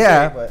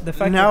 But the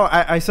fact now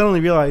I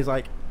suddenly realize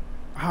like,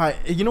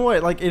 you know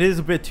what? Like it is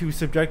a bit too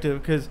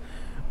subjective because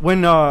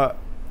when it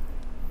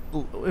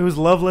was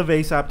Love Live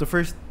ASAP, the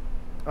first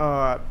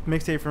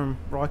mixtape from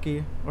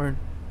Rocky, or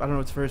I don't know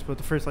what's first, but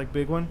the first like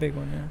big one.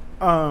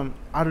 yeah.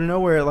 Out of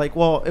nowhere, like,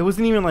 well, it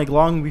wasn't even like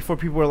long before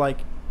people were like,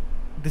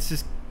 this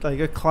is like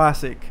a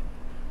classic,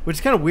 which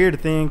is kind of weird to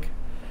think,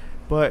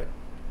 but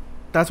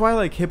that's why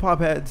like hip hop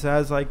heads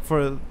has like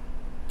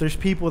there's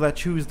people that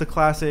choose the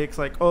classics,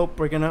 like, oh,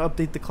 we're gonna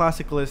update the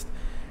classic list,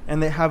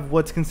 and they have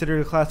what's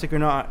considered a classic or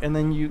not, and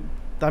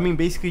then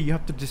basically you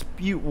have to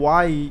dispute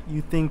why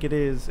you think it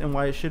is and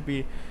why it should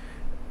be.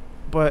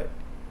 But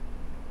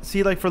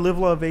see, like for Live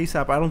Love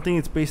ASAP, I don't think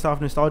it's based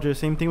off nostalgia.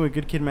 Same thing with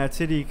Good Kid, Mad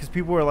City, because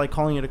people were like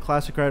calling it a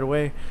classic right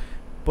away.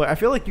 But I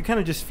feel like you kind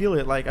of just feel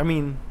it. Like, I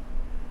mean,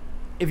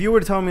 if you were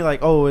to tell me like,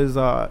 oh, is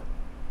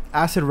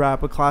Acid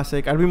Rap a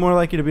classic, I'd be more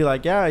likely to be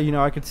like, yeah,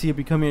 I could see it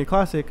becoming a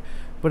classic.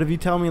 But if you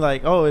tell me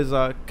like, oh, is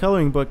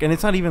Coloring Book, and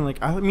it's not even like,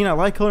 I mean, I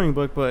like Coloring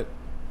Book, but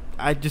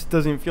it just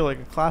doesn't feel like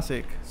a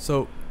classic.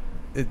 So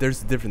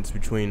there's a difference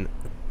between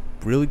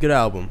a really good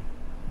album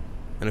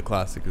and a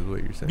classic, is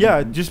what you're saying.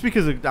 Yeah, just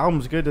because the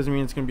album's good doesn't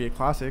mean it's gonna be a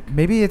classic.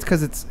 Maybe it's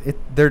because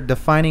they're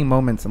defining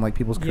moments in like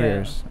people's Yeah,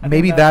 cares. I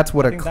Maybe think that's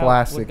what I a think that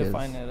classic would is.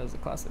 define it as a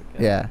classic.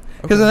 Yeah,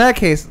 because in that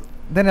case,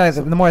 then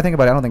the more I think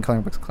about it, I don't think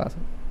Coloring Book's a classic.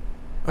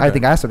 I Okay.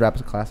 think Acid Rap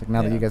is a classic.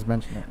 Now that Yeah. you guys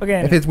mentioned it.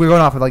 Okay. If we're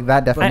going off of like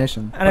that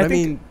definition, And I I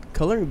think mean,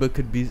 Coloring Book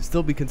could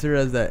still be considered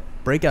as that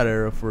breakout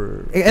era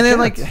for. and then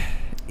like, Chance.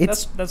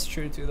 it's that's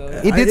true too, though.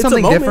 it did it's a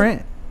something moment,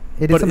 different.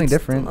 It did but something it's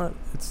different. Still not,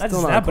 it's That's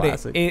still just not that, a but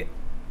classic.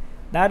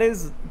 that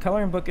is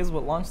Coloring Book is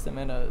what launched him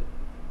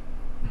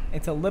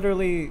it's a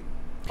literally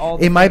all.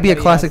 It might be a that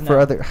he classic has for now.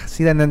 other.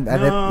 See, then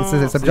No.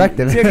 it's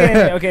subjective. See,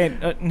 okay,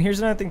 and here's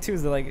another thing too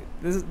is that like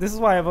this is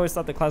why I've always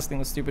thought the classic thing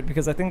was stupid,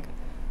 because I think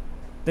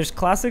there's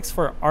classics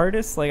for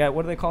artists, like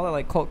what do they call it,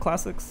 like cult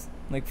classics,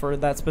 like for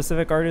that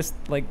specific artist,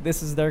 like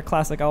this is their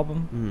classic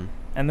album. Mhm.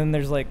 And then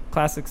there's like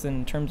classics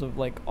in terms of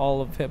like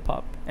all of hip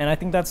hop, and I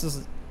think that's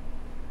just,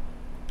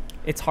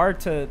 it's hard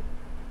to.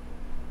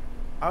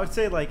 I would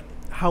say like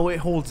how it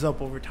holds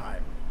up over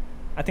time.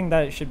 I think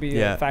that should be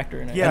Yeah. a factor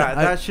in it. Yeah, And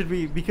I- that should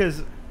be,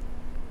 because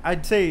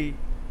I'd say,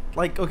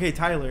 like, okay,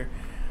 Tyler.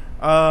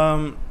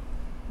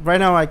 Right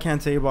now I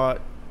can't say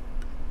about.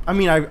 I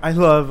mean, I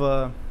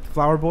love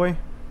Flower Boy,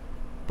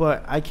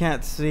 but I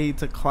can't say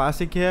it's a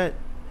classic yet.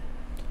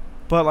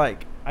 But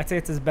like, I'd say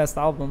it's his best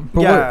album.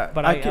 But yeah,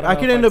 but I I could, don't I know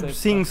could if end I'd up say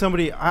seeing classic.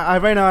 somebody. I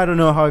right now I don't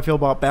know how I feel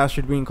about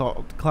Bastard being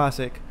called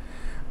classic,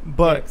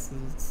 but Yeah, 'cause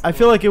it's- I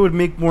feel like it would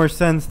make more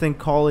sense than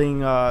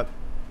calling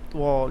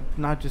well,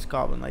 not just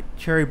Goblin, like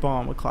Cherry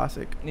Bomb a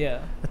classic. Yeah,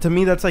 To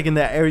me, that's like in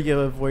that area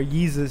of where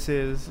Yeezus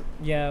is.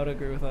 yeah, I would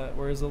agree with that.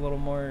 Whereas a little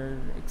more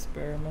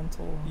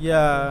experimental.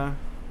 Yeah.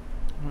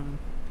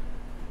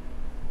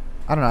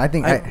 I don't know. I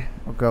think I-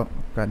 go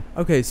ahead.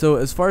 Okay, so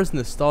as far as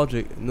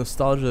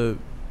nostalgia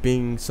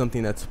being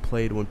something that's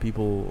played when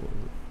people,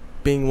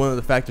 being one of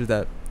the factors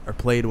that are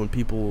played when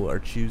people are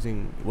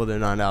choosing whether or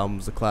not an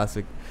album's a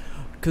classic,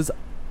 because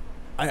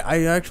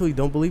I actually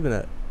don't believe in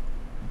that,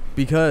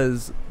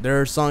 because there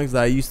are songs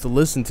that I used to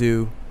listen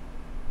to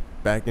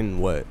back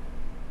in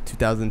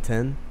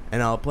 2010,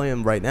 and I'll play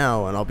them right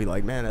now and I'll be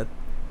like, man, that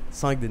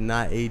song did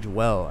not age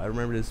well. I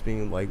remember this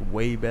being like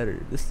way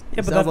better. This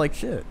but sounds like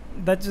shit.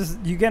 That just,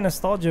 you get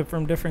nostalgia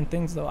from different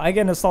things though. I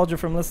get nostalgia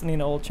from listening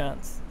to old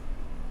chants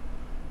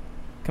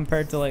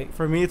compared to like.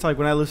 For me, it's like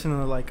when I listen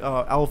to like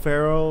Al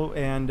Faro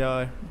and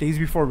Days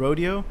Before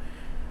Rodeo,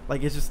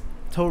 like it's just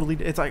totally.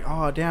 It's like,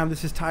 oh damn,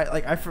 this is tight.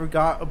 Like I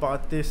forgot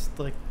about this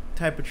like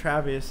type of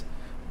Travis,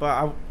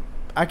 but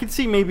I could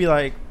see maybe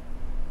like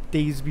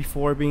Days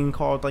Before being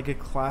called like a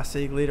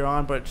classic later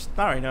on, but just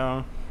not right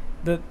now.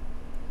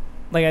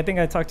 Like I think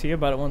I talked to you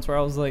about it once, where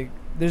I was like,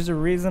 there's a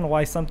reason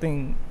why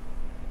something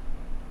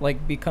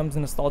like becomes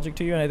nostalgic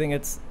to you, and I think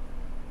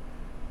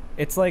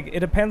it's like it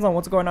depends on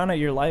what's going on in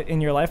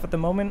your life at the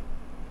moment.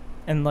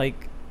 And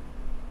like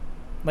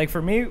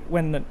for me,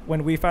 when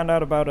we found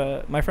out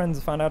about my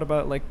friends found out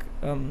about like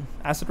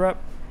Acid Rap,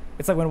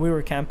 it's like when we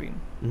were camping.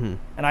 Mm-hmm.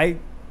 And I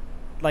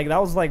like that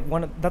was like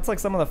that's like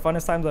some of the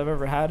funnest times I've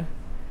ever had.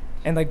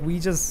 And like we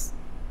just,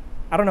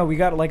 I don't know, we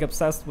got like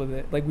obsessed with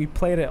it. Like we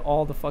played it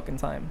all the fucking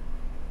time.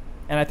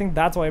 And I think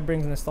that's why it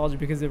brings nostalgia,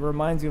 because it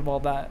reminds you of all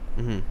that.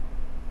 Mm-hmm.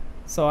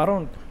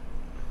 So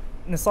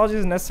nostalgia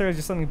isn't necessarily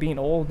just something being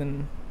old.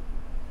 And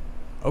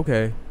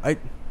Okay, I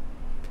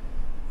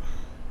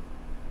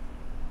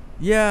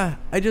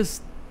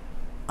just,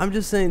 I'm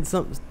just saying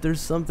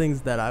there's some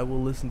things that I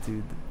will listen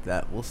to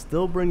that will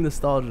still bring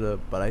nostalgia,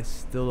 but I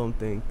still don't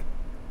think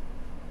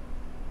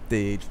they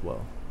aged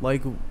well.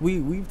 Like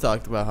we've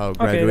talked about how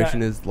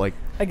Graduation is like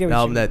an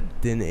album that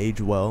didn't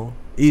age well.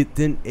 It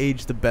didn't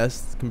age the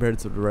best compared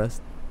to the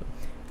rest of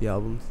the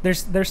albums.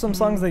 There's some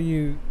songs that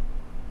you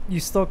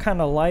still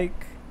kind of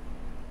like,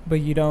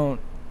 but you don't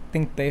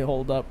think they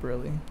hold up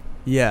really.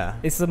 Yeah.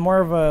 It's more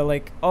of a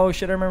like, oh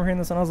shit, I remember hearing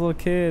this when I was a little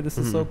kid. This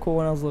is so cool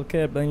when I was a little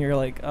kid. But then you're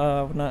like,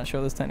 I would not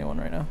show this to anyone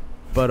right now.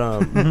 But I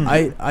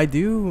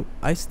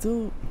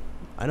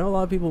know a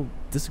lot of people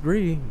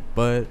disagree,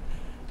 but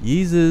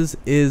Yeezus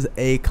is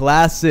a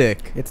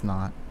classic. It's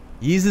not.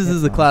 Yeezus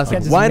is a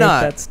classic. Why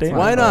not?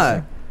 Why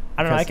not?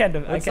 I don't know. I can't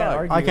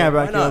argue. I can't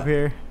back you up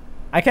here.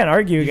 I can't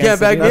argue. You can't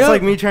back me up. That's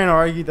like me trying to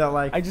argue that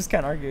like I just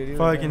can't argue.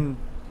 Fucking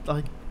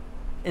like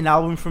an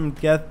album from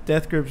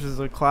Death Grips is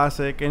a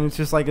classic, and it's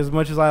just like as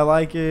much as I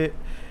like it,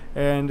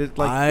 and it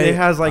like it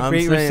has like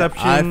great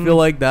reception. I feel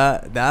like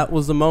that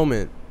was a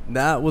moment.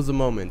 That was a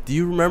moment. Do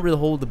you remember the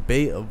whole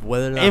debate of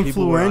whether or not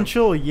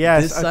influential?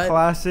 Yes, a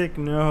classic.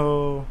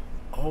 No.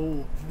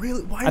 Oh,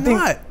 really? Why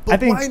not?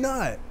 Why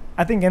not?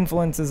 I think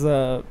influence is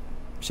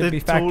should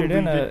be factored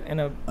in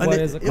a what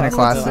is a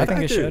classic. I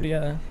think it should.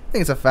 Yeah. I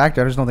think it's a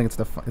factor. I just don't think it's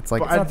it's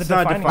like it's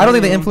not defining. I don't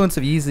think the influence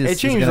of Yeezus it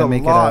changed a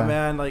lot,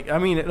 man. Like I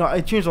mean,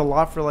 it changed a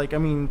lot for like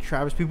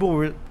Travis. People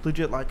were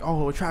legit like,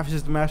 oh, Travis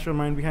is the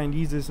mastermind behind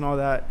Yeezus and all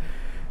that.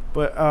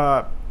 But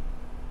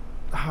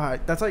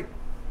that's like,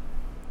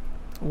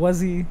 was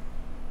he?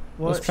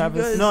 Was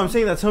Travis? No, I'm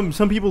saying that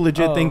some people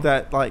legit think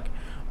that like,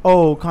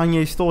 oh,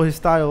 Kanye stole his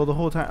style the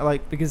whole time,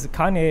 like because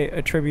Kanye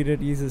attributed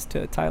Yeezus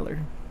to Tyler.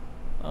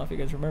 I don't know if you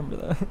guys remember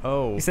that.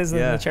 Oh, he says in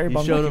the Cherry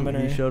Bomb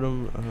documentary. He showed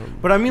him.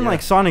 But I mean,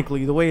 like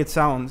sonically, the way it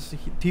sounds,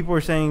 people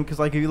are saying because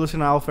like if you listen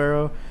to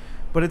Alfaro,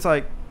 but it's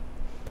like,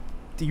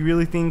 do you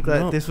really think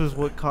that this was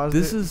what caused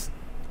this? It? This is.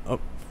 Oh,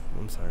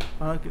 I'm sorry.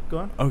 Go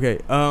on. Okay.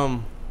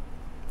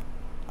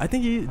 I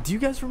think do you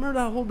guys remember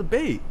that whole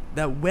debate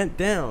that went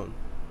down?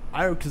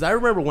 Because I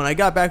remember when I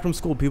got back from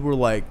school, people were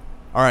like,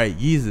 "All right,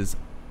 Yeezus."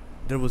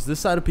 There was this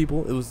side of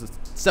people. It was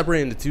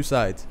separated into two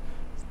sides: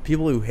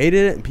 people who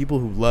hated it and people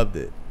who loved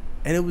it.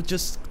 And it would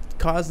just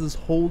cause this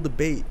whole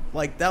debate.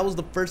 Like, that was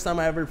the first time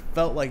I ever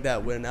felt like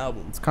that with an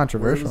album. It's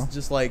controversial. It was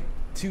just, like,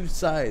 two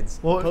sides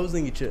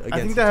opposing each other. I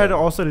think that had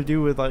also to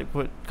do with, like,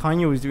 what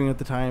Kanye was doing at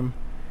the time.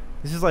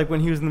 This is, like, when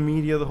he was in the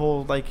media, the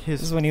whole, like, his...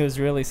 This is when he was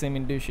really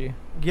seeming douchey.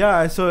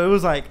 Yeah, so it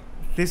was, like,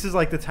 this is,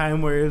 like, the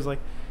time where it was, like,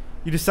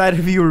 you decided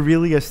if you were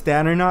really a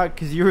stan or not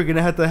because you were going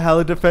to have to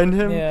hella defend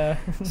him. Yeah.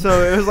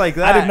 So it was like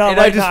that. I did not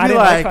like Kanye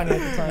at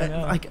the time,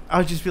 yeah. Like, I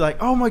would just be like,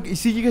 oh my,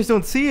 see, you guys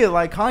don't see it.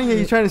 Like, Kanye,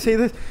 he's trying to say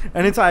this.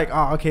 And it's like,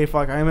 oh, okay,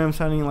 fuck. I am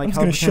sounding like... I'm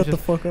going to shut the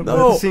fuck up. But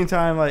at the same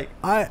time, like...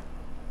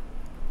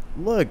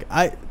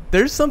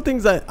 There's some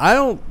things that I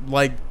don't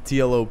like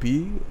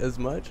TLOP as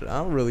much. I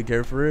don't really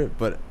care for it.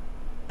 But...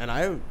 And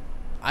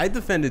I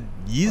defended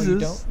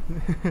Yeezus.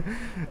 Oh,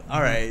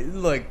 all right,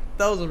 look,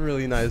 that was a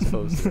really nice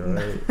poster.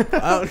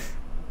 All right.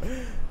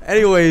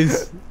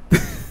 Anyways,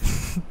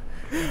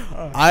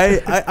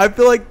 I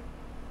feel like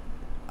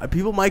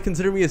people might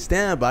consider me a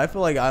stan, but I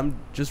feel like I'm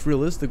just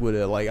realistic with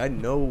it. Like I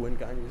know when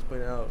Kanye's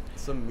putting out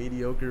some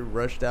mediocre,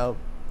 rushed out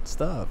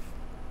stuff.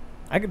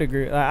 I could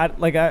agree.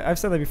 I've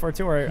said that before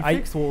too. Where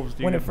fixed Wolves,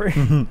 dude.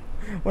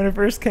 When it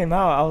first came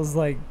out, I was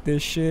like,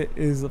 this shit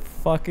is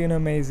fucking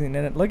amazing.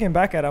 And looking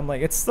back at it, I'm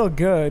like, it's still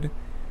good,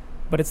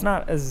 but it's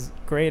not as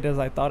great as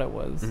I thought it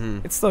was.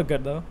 Mm-hmm. It's still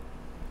good, though.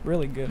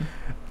 Really good,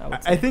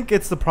 I think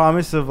it's the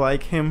promise of,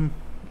 like, him,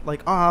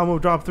 like, oh, I'm going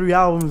to drop 3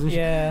 albums. And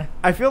yeah.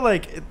 I feel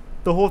like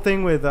the whole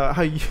thing with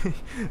how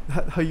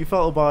you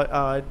felt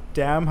about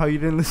Damn, how you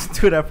didn't listen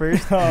to it at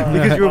first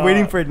because you were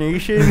waiting for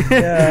Nation.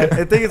 Yeah.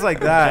 I think it's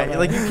like that.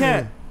 Like,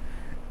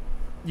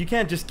 you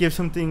can't just give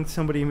something to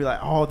somebody and be like,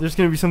 oh, there's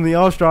going to be something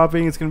else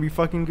dropping. It's going to be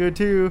fucking good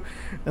too.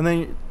 And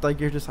then, like,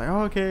 you're just like,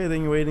 oh, okay.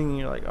 Then you're waiting and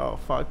you're like, oh,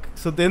 fuck.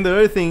 So then the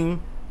other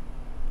thing,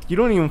 you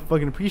don't even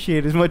fucking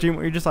appreciate it as much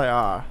anymore. You're just like,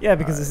 Yeah,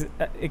 because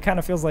it kind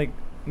of feels like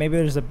maybe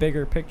there's a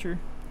bigger picture.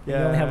 Yeah.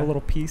 You only have a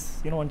little piece.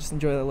 You don't want to just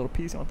enjoy that little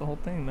piece. You want the whole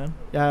thing, man.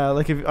 Yeah,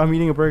 like if I'm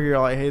eating a burger, you're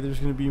like, hey, there's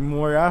going to be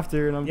more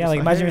after. And I'm just like,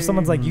 imagine hey. if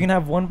someone's like, you can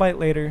have 1 bite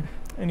later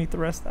and eat the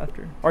rest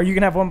after. Or you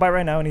can have 1 bite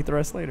right now and eat the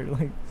rest later.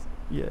 Like,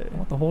 yeah, I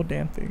want the whole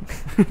damn thing.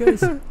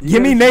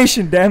 Give me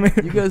Nation, damn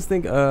it. You guys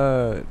think,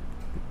 all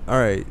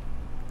right,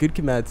 Good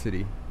Kid, Mad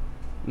City,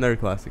 another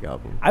classic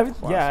album.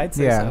 I'd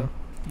say so.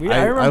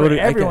 I remember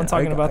everyone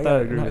talking about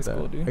that in high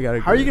school, dude.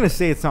 How are you gonna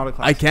say it's not a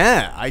classic?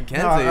 I can't say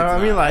it's not.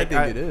 I mean, like,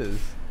 I think it is.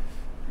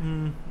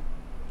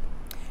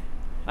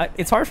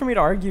 It's hard for me to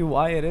argue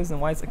why it is and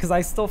why it's because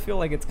I still feel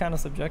like it's kind of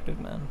subjective,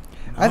 man.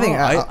 I think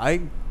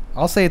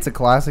I'll say it's a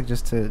classic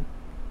just to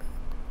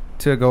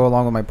go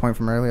along with my point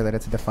from earlier that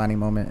it's a defining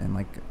moment in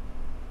like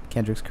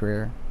Kendrick's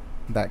career.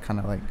 That kind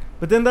of like.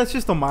 But then that's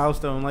just a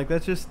milestone. Like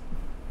that's just.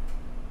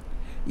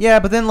 Yeah,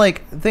 but then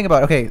like think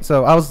about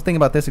so I was thinking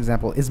about this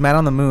example. Is Man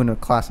on the Moon a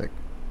classic?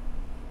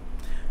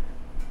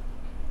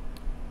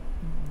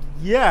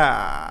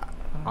 Yeah.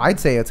 I'd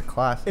say it's a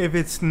classic. If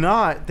it's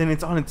not, then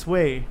it's on its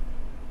way.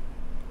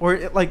 Or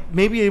like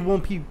maybe it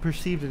won't be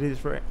perceived it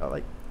is right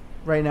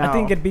now. I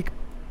think it'd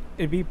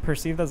be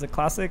perceived as a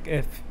classic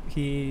if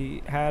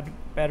he had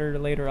better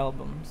later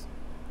albums,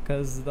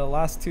 because the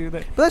last two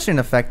that. But that shouldn't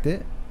affect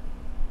it.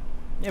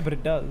 Yeah, but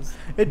it does.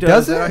 It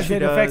does. Does it? actually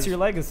It affects does. your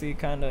legacy,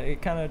 kind of.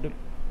 It kind of.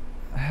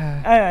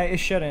 It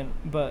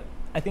shouldn't, but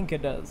I think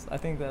it does. I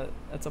think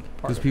that's a part.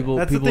 Because of people,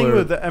 That's people the thing are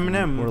with the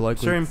Eminem. more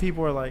likely Certain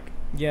people are like,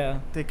 it. Yeah.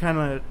 they kind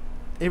of,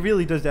 it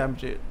really does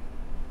damage it.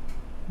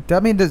 I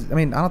mean,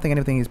 I don't think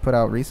anything he's put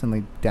out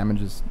recently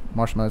damages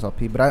Marshall Mathers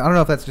LP, but I don't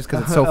know if that's just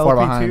because it's so far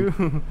behind.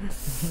 Too.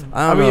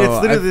 I don't mean, know.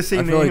 it's literally the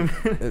same feel name.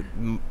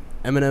 Like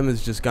Eminem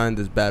has just gotten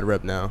this bad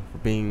rep now for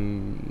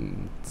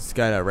being this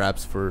guy that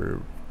raps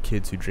for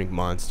kids who drink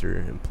Monster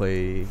and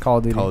play Call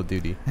of Duty. Call of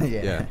Duty.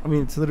 Yeah. I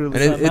mean, it's literally.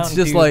 And it's Mountain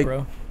just Dew, like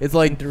bro. it's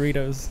like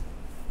Doritos.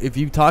 if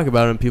you talk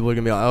about him, people are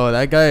gonna be like, "Oh,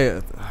 that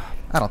guy."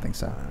 I don't think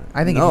so.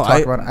 I think No, if you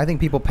talk about it, I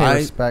think people pay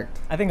respect.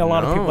 I think a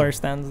lot of people No. are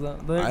stands though.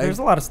 There's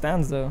a lot of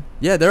stands though.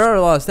 Yeah, there are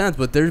a lot of stands,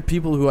 but there's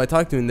people who I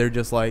talk to and they're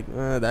just like,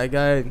 that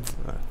guy.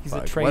 He's a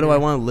Why traitor. do I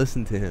want to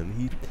listen to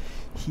him?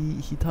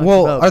 He talks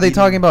Well, about are they beating-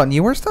 talking about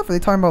newer stuff? Or are they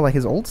talking about like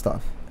his old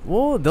stuff?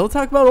 Well, they'll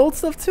talk about old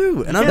stuff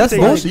too, and I'm That's say-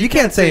 bullshit. You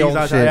can't say he's old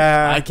not- shit.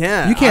 Yeah. I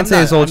can't. You can't I'm say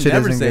not- his old I'm shit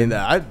never isn't saying good.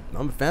 that.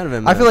 I'm a fan of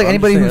him. I feel like I'm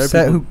just anybody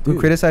saying who other people do.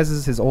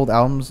 criticizes his old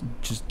albums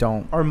just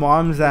don't, Or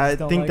moms that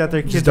don't think like that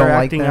their them. Just kids don't are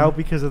like acting them. out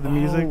because of the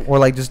music. or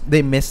like just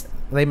they missed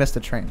the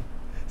train.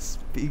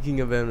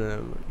 Speaking of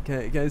Eminem,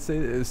 can I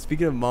say?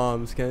 Speaking of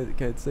moms, can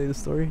I say the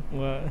story?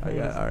 What?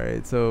 All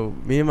right. So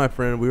me and my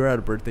friend, we were at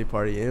a birthday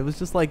party, and it was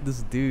just like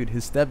this dude,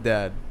 his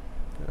stepdad,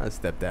 not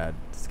stepdad,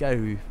 this guy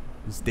who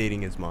was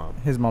dating his mom.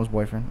 His mom's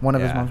boyfriend, one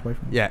of his Yeah. mom's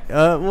boyfriends. Yeah.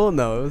 Well,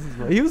 no, it was his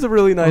mom. He was a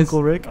really nice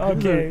Uncle Rick.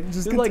 Okay,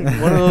 Just just like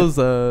continue. one of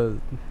those,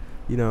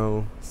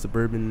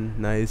 suburban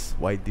nice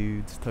white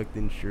dudes, tucked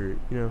in shirt.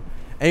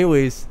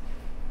 Anyways,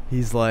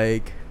 he's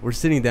like, we're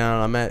sitting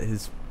down. I'm at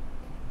his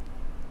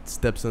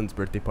stepson's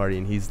birthday party,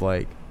 and he's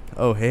like,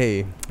 "Oh,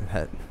 hey,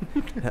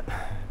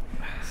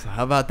 so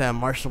how about that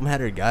Marshall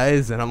Matter,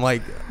 guys?" And I'm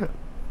like,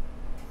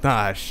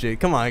 "Nah, shit,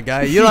 come on,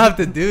 guy, you don't have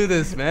to do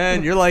this,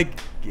 man. You're like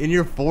in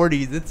your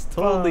 40s. It's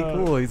totally Fuck.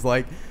 cool." He's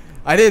like,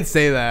 I didn't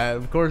say that.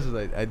 Of course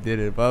I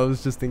didn't, but I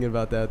was just thinking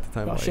about that at the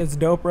time. Oh, like, shit's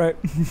dope, right?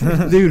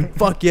 dude,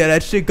 fuck yeah,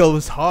 that shit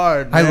goes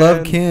hard, I man.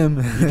 love Kim.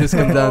 You just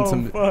come down Oh,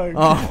 some.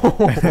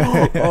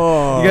 fuck.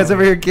 Oh. You guys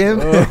ever hear Kim?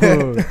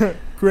 Oh.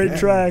 Great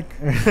track.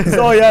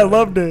 Oh yeah, I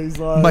loved it. He's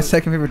like, My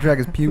second favorite track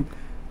is Puke.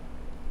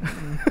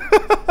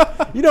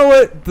 You know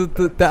what?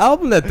 The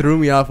album that threw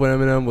me off with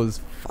Eminem was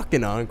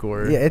fucking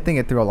Encore. Yeah, I think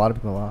it threw a lot of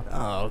people off.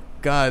 Oh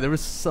god, there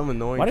was some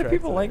annoying. why did tracks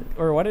people on like, it.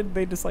 or why did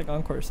they dislike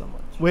Encore so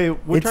much? Wait,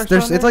 which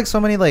It's like so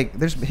many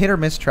there's hit or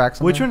miss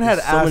tracks. On Which there. one had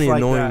There's so ass many like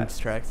annoying that?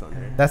 tracks on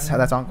there.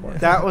 That's Encore.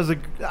 That was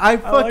I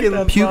fucking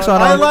that Pukes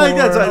song. on I like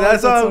that Encore. song.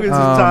 That song is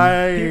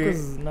tight. Puke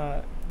was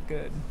not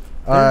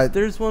good.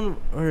 There's one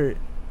where,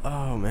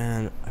 oh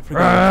man, I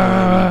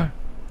forgot. which one.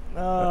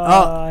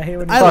 I hate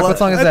when I, Fuck, lo- what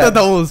song is I that? thought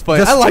that one was funny.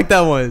 Just- I like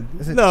that one.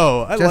 Is it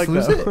No, I Just like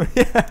Lose that It? one.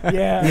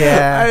 Yeah.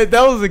 Yeah.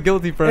 That was a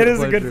guilty pleasure. It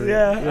is a good-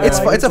 yeah. It's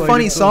I like it's a like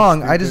funny it's so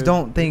song. I just stupid.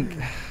 don't think.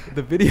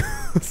 The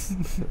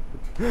videos.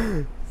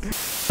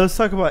 Let's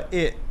talk about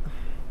it.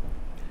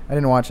 I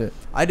didn't watch it.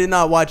 I did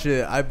not watch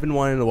it. I've been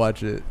wanting to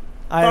watch it.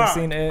 I have Fuck.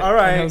 seen it. All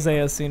right. And Jose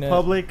has seen it.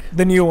 Public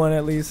The new one,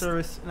 at least.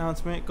 service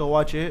announcement. Go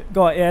watch it.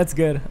 Go. Yeah, it's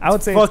good. I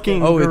would say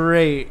Fucking it's Oh, it-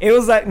 great. good. It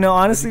was like no,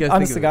 What honestly, did you guys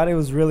honest think to of God, it? it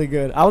was really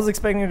good. I was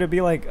expecting it to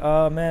be like,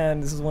 oh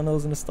man, this is one of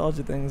those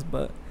nostalgia things,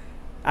 but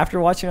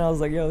after watching it, I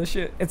was like, yo, this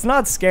shit. It's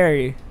not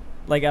scary,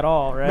 like at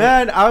all, right?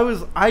 Man,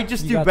 I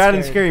just You do got bad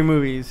in scared. scary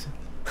movies.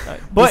 This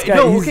But guy,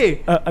 no, he's-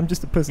 okay. I'm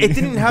just a pussy. It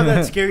didn't have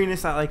that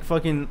scariness that like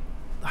fucking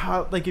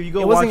like if you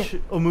go It wasn't- watch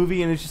a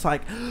movie and it's just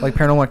like Like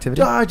Paranormal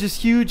Activity.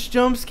 just huge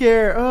jump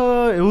scare.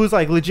 It was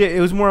like legit.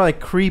 It was more like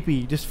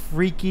creepy, just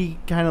freaky,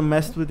 kind of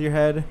messed with your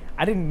head.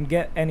 I didn't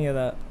get any of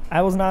that.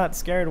 I was not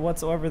scared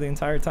whatsoever the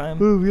entire time.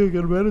 Oh, we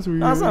got a dinosaur.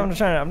 No,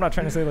 I'm not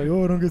trying to say like,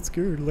 oh, don't get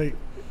scared. Like,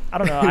 I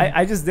don't know.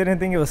 I just didn't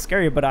think it was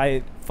scary, but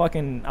I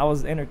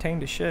was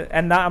entertained as shit.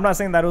 And I'm not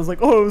saying that it was like,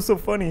 oh, it was so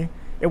funny.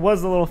 It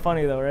was a little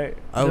funny though, right?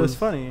 It was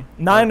funny.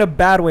 Not in a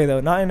bad way though.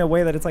 Not in a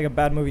way that it's like a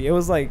bad movie. It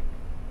was like,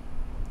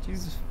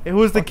 Jesus. It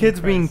was the Fucking kids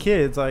being Christ.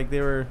 kids. Like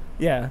they were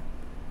Yeah.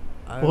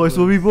 boys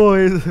will be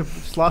boys.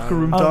 Just locker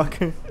room Um, talk.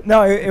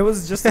 No, it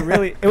was just a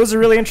really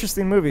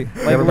interesting movie.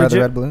 Like ever read The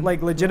Red Balloon?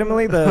 like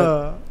legitimately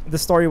the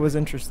story was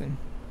interesting.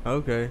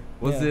 Okay.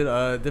 Was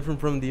Yeah. it different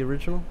from the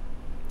original?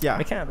 Yeah.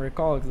 I can't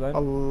recall because I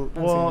haven't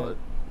seen Well, it.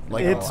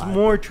 Like it's a lot.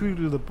 more true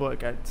to the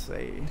book, I'd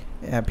say.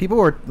 Yeah, people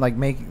were like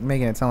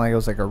making it sound like it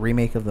was like a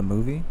remake of the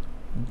movie.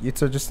 It's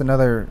just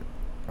another,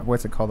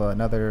 what's it called?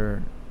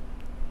 Another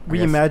I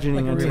guess, Reimagining.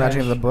 Like a of it. reimagining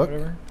of the rehash book? or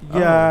whatever.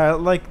 Yeah,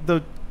 like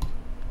the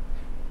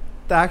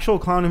actual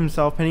clown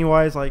himself,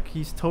 Pennywise, like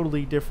he's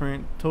totally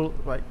different.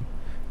 Like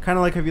kind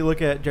of like if you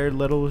look at Jared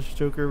Leto's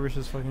Joker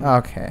versus fucking. You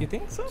Okay.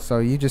 think so? So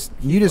you just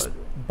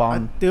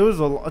bombed. There was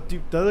a lot.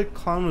 Dude, the other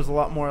clown was a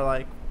lot more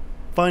like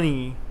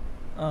funny.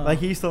 Like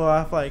he used to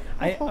laugh like.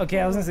 I was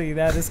gonna say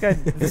that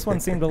this one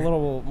seemed a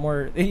little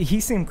more. He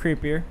seemed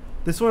creepier.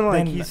 This one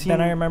like he seemed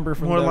than I remember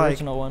from more the like,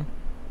 original one.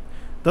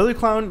 The other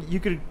clown, you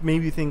could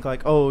maybe think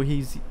like, oh,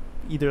 he's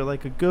either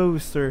like a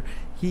ghost or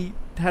he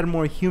had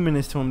more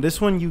humanness to him.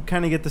 This one, you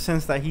kind of get the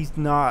sense that he's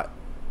not.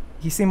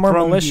 He seemed more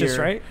malicious,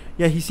 here. right?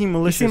 Yeah, he seemed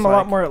malicious. He seemed a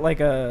lot more like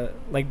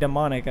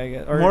demonic, I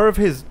guess. Or more of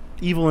his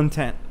evil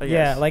intent, I guess.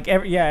 Yeah, like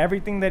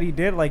everything that he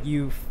did, like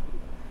you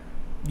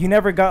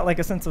never got like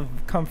a sense of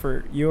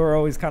comfort. You were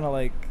always kind of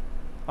like,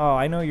 oh,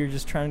 I know you're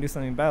just trying to do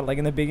something bad. Like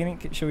in the beginning,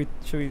 should we?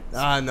 No.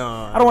 I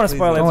don't want to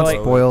spoil it. Don't Like,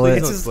 spoil it.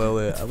 Please don't spoil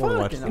it. I want to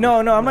watch it. No,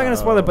 I'm not gonna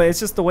spoil it. But it's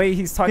just the way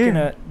he's talking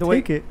Here, to the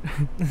take way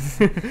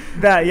it.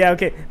 that. Yeah,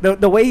 okay.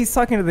 The way he's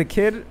talking to the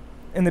kid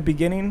in the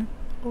beginning.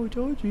 Oh,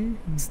 told you.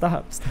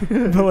 Stop.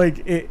 But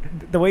like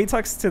the way he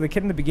talks to the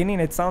kid in the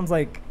beginning, it sounds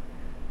like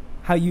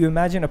how you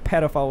imagine a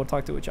pedophile would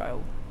talk to a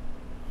child.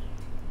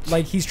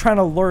 Like he's trying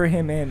to lure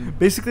him in.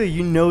 Basically,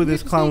 you know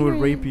this clown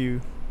would rape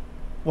you,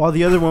 while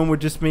the other one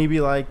would just maybe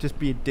like just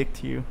be a dick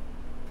to you.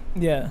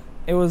 Yeah,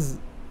 it was.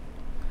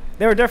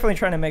 They were definitely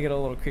trying to make it a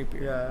little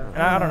creepier. Yeah, And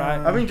I don't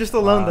know. I mean, just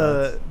alone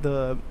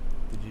the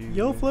Did you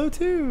Yo Flow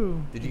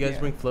too. Did you guys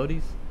bring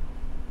floaties?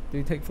 Do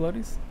you take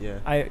floaties? Yeah.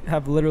 I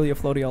have literally a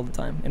floaty all the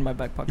time in my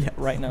back pocket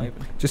right now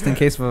even. Just in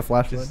case of a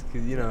flash flood. Just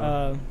 'cause, you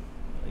know.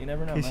 You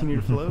never know. In case you Man.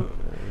 need to float.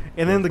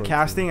 And then the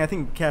casting, I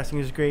think casting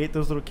is great.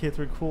 Those little kids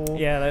were cool.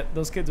 Yeah,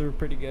 those kids were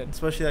pretty good.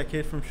 Especially that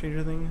kid from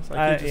Stranger Things.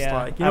 Like, he just yeah,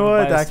 like, you I have know a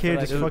what? bias That kid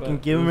for just kid, fucking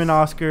but give him an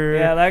Oscar.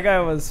 Yeah, that guy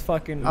was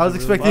fucking. I was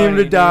expecting him to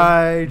funny,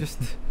 die. Just.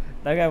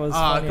 That guy was.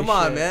 Ah, funny come as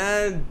on, shit.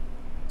 man.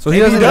 So he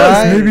doesn't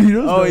die? Maybe he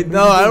does. Oh, wait,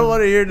 no, I don't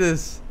want to hear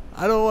this.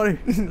 I don't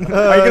want to.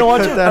 Are you gonna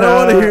watch it? I don't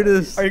want to hear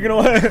this. Are you gonna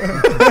watch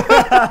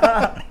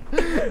it?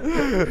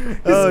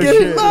 Oh,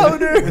 getting shit.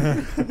 louder.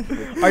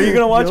 Are you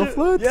gonna watch Yo it?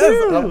 Flow Yes,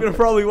 too. I'm gonna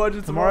probably watch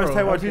it tomorrow. Tomorrow's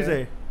Taiwan Okay.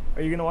 Tuesday.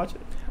 Are you gonna watch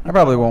it? I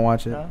probably won't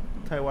watch it. No?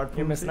 Taiwan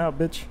You're missing out,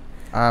 bitch.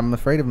 I'm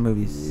afraid of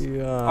movies.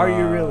 Are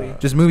you really?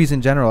 Just movies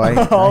in general.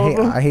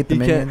 I hate the He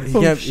can't,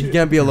 minions. he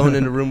can't be alone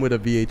in a room with a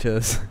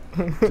VHS.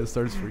 Just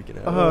starts freaking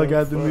out. Oh,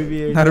 God, the fuck.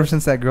 movie. Not ever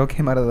since that girl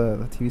came out of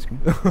the TV screen.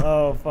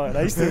 Oh fuck!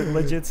 That used to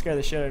legit scare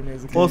the shit out of me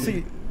as a kid. Well,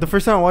 see, the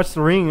first time I watched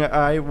The Ring,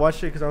 I watched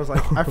it because I was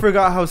like, I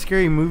forgot how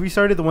scary movie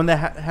started. The one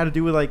that had to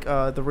do with like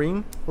The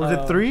Ring. Was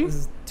it 3? This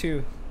is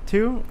 2.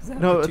 2? 'Cause it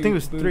had No, the I think two it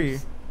was boobs. 3.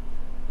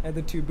 And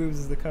the 2 boobs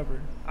is the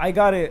cover. I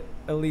got it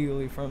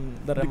illegally from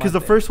the. Because the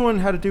first one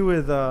had to do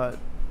with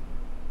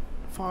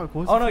fuck. What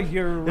was Oh the no, first-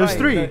 you're right. It was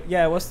 3.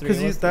 Yeah, it was 3.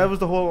 Because that was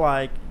the whole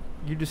like,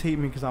 you just hate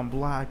me because I'm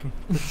black.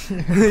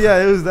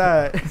 Yeah, it was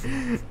that.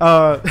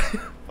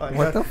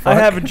 What the I fuck?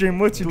 have a dream.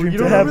 What's your Dude, dream? you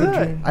To don't have a remember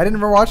that? dream. I didn't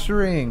ever watch The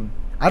Ring.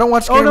 I don't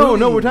watch scary Oh no, movies.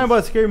 no, we're talking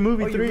about Scary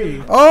Movie Oh, you 3.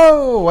 really-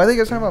 Oh, I think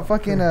you're talking about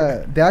fucking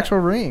the actual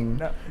Ring.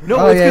 No. No,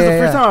 Oh, it's because yeah,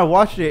 the first yeah. time I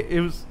watched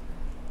it,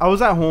 I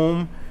was at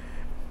home,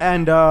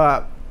 and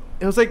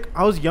it was like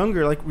I was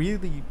younger, like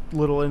really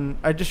little, and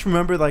I just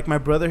remember like my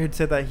brother had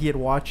said that he had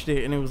watched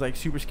it, and it was like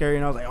super scary,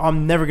 and I was like, oh,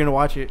 I'm never gonna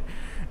watch it.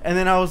 And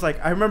then I was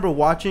like, I remember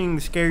watching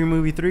Scary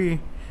Movie 3,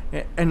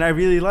 and I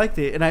really liked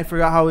it, and I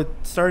forgot how it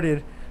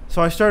started,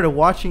 so I started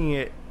watching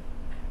it,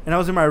 and I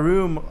was in my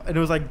room, and it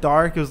was like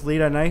dark, it was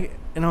late at night,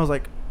 and I was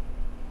like,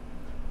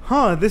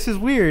 huh, this is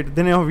weird.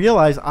 Then I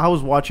realized I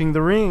was watching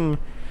The Ring,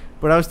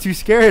 but I was too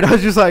scared. I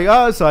was just like,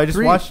 oh, so I just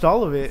 3. watched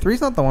all of it.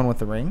 3's not the one with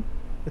the ring.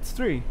 It's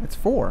 3. It's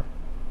 4.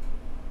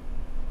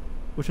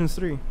 Which one's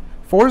 3?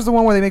 4 is the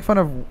one where they make fun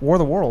of War of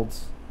the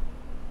Worlds.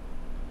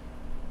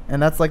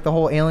 And that's like the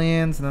whole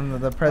aliens and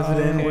then the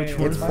president. Okay, which It's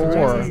one's Michael 4.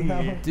 Jackson's in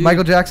that one?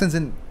 Michael Jackson's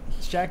in.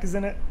 Shaq is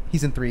in it.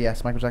 He's in 3.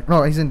 Yes, Michael Jackson.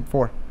 No, he's in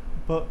 4.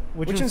 But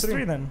which Which one's is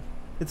 3 then?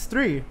 It's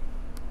 3.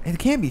 It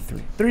can't be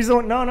 3. 3's the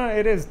one. No,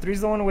 it is.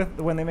 3's the one with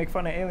when they make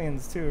fun of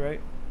aliens too,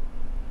 right?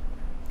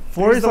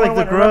 4 3's is like one the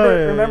when-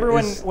 grudge. Remember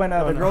when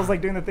Oh, the no. girl's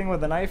like doing the thing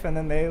with the knife and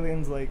then the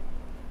aliens like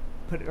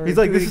put. Or He's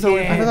like, do this it is how we-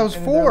 again, I thought that was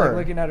and then they're, like, 4.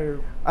 looking at her.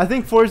 I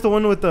think 4 is the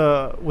one with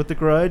the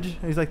grudge.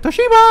 He's like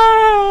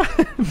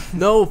Toshiba.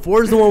 No,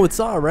 4 is the one with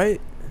Saw,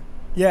 right?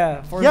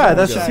 Yeah. 4's Yeah, the one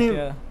that's with the Shaq, scene-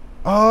 Yeah.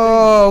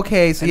 Oh,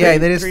 okay. So And yeah,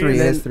 then that is 3 3. and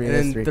That then- is 3. And That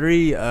is then 3.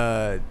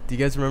 3, do you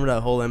guys remember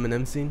that whole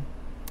Eminem scene?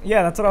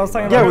 Yeah, that's what I was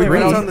talking Yeah, about. we earlier,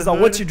 when I read was on the like,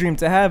 hood. what's your dream?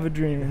 To have a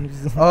dream. And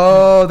he's just-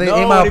 Oh, they no,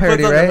 aim when out he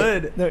parody, puts on right?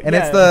 the hood. And yeah.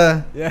 it's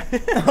the.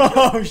 Yeah.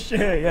 Oh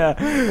shit! Yeah.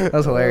 That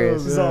was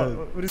hilarious.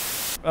 So,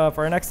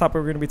 for our next topic,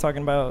 we're gonna be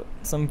talking about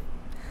some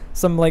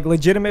like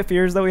legitimate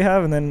fears that we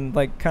have, and then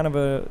like kind of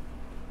a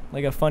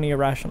funny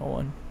irrational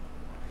one.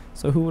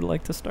 So who would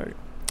like to start?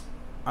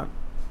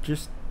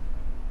 Just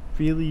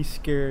really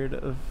scared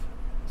of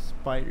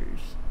spiders.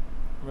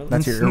 Really?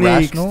 That's your Snakes,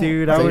 irrational,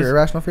 dude. Is I that was- your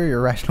irrational fear. Your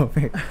irrational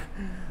fear.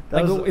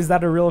 That Like, was- is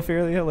that a real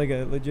fear that you have? Like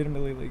a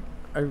legitimately like.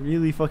 I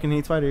really fucking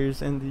hate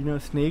spiders, and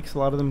snakes. A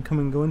lot of them come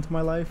and go into my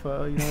life.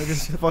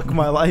 Just fuck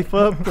my life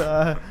up.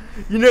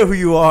 You know who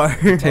you are.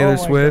 Taylor Oh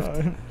my Swift.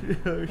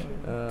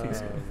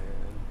 God.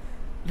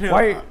 Yeah,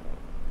 Why?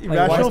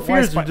 irrational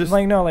fears are just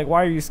like no, like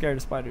why are you scared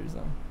of spiders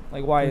though?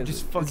 Like, why They're is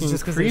just it? fucking Is it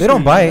just 'cause creepy. They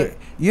don't Creepy. bite.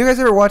 You guys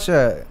ever watch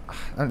this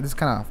is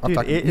kind of off Dude,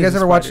 topic. it You guys is a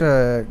ever watch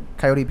spider.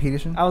 Coyote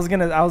Peterson? I was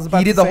about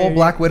He to did the say, whole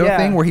Black Widow yeah,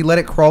 thing where he let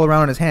it crawl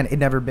around on his hand. It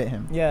never bit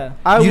him. Yeah.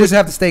 You just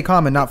have to stay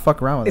calm and not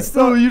fuck around with It's it.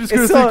 still- No, you just it's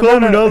gonna stay still- calm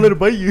no, and no. not let it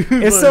bite you.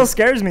 It still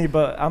scares me,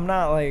 but I'm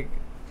not like,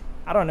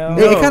 I don't know.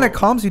 No. It kind of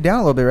calms you down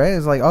a little bit, right?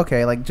 It's like,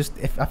 okay, like just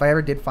if I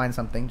ever did find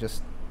something,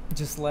 just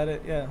Just let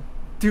it. Yeah.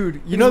 Dude,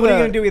 you Because know what are you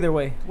that- gonna do either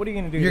way? What are you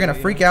gonna do? you're either gonna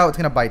way, freak you know? out. It's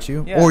gonna bite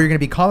you, Yeah. or you're gonna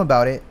be calm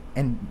about it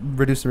and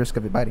reduce the risk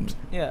of it biting you.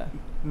 Yeah.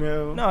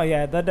 No. No.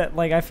 Yeah. That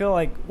like I feel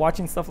like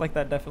watching stuff like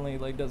that definitely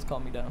like does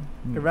calm me down.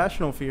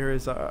 Irrational fear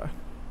is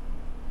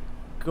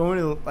going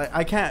to like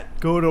I can't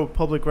go to a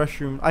public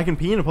restroom. I can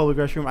pee in a public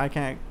restroom. I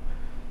can't.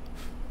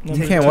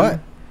 You can't what?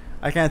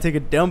 I can't take a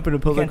dump in a You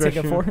public can't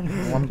take it restroom. forward.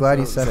 Well, I'm glad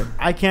you said it.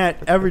 I can't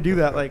ever do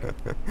that. Like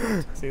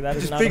See, that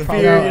is just not big the fear.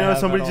 problem You I know, have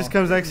somebody at just all.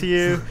 comes next to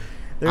you.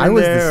 They're I in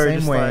was the there, or same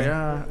just way.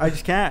 Like, I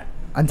just can't.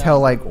 Until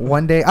like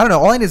one day, I don't know.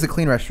 All I need is a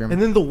clean restroom.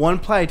 And then the one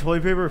ply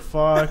toilet paper.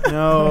 Fuck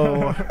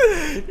no.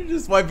 You're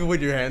just wiping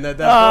with your hand at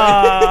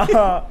that point.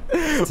 Ah.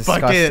 It's Fuck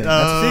disgusting. it.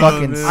 That's Oh,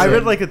 fucking man. I read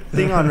sick. like a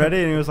thing on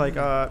Reddit and it was like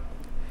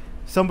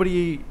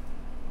somebody.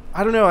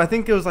 I don't know. I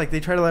think it was like they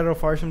tried to let it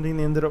fart or something.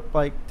 They ended up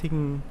like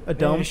taking a Yeah,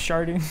 dump. just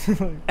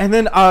sharding. And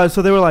then,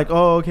 so they were like,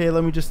 "Oh, okay,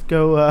 let me just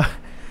go."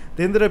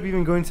 They ended up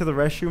even going to the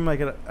restroom,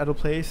 like at a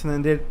place, and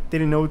then they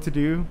didn't know what to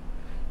do.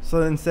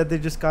 So instead, they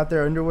just got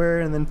their underwear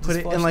and then put Just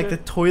it in flushed like it? the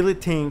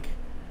toilet tank,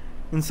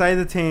 inside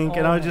the tank,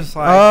 and I was Oh. just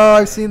like, Oh,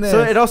 I've seen this.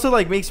 So it also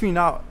like makes me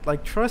not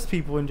like trust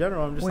people in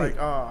general. I'm just Wait. like,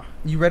 ah,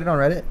 You read it on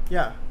Reddit?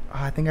 yeah. Oh,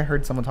 I think I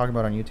heard someone talk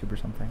about it on YouTube or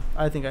something.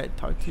 I think I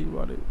talked to you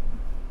about it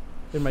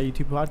in my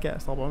YouTube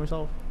podcast all by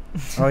myself.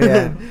 Oh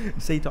yeah.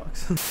 Say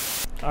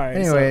talks. All right.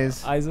 Anyways.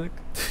 so, Isaac.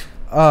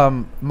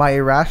 My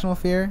irrational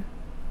fear.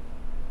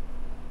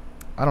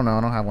 I don't know.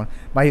 I don't have one.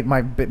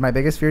 My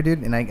biggest fear, dude,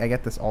 and I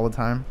get this all the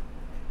time,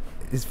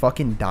 is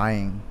fucking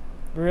dying.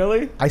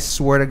 Really? I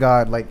swear to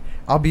God, like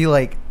I'll be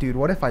like, dude,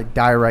 what if I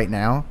die right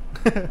now?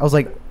 I was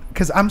like,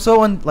 cause I'm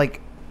so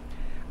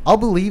I'll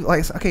believe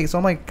like okay, so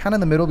I'm like kind of in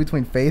the middle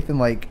between faith and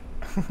like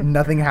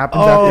nothing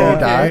happens after you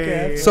die.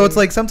 okay. So it's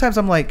like sometimes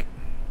I'm like,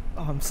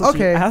 Oh, I'm such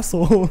Okay. an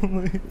asshole.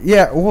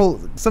 yeah, well,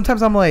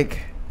 sometimes I'm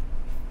like,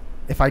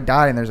 if I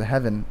die and there's a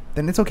heaven,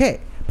 then it's okay.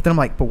 But then I'm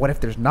like, but what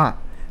if there's not?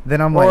 Then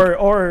I'm like,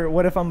 or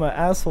what if I'm an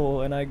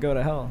asshole and I go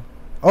to hell?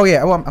 oh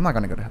yeah, well, I'm not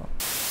gonna go to hell.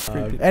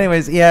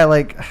 Anyways, yeah,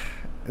 like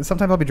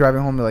sometimes I'll be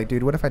driving home. They're like,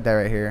 dude, what if I die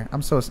right here?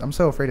 I'm so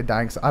afraid of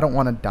dying because I don't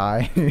want to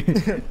die.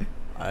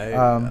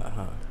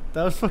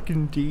 That was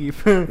fucking deep.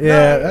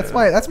 Yeah,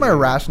 that's my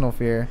irrational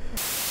fear.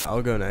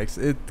 I'll go next.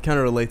 It kind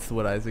of relates to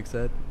what Isaac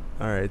said.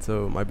 All right,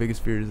 so my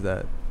biggest fear is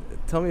that.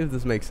 Tell me if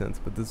this makes sense,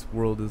 but this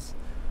world is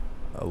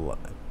a lot.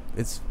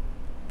 It's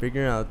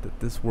figuring out that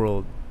this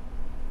world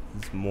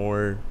is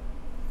more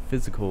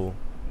physical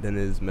than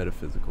it is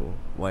metaphysical.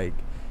 Like,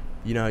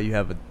 you know how you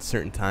have a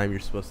certain time you're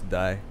supposed to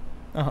die,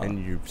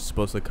 and you're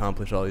supposed to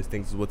accomplish all these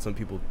things. Is what some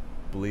people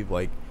believe.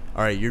 Like,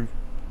 all right, you're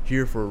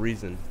here for a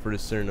reason for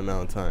this certain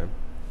amount of time,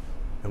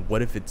 and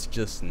what if it's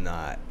just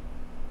not?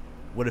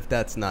 What if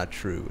that's not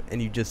true and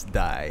you just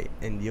die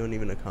and you don't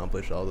even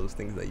accomplish all those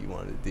things that you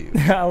want to do?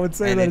 I would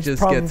say And that it it's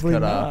just probably gets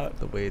cut not. off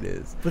the way it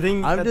is. But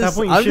then I'm at just- that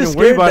point, you I'm shouldn't just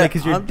worry scared about it that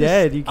because you're I'm just-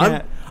 dead. You I'm-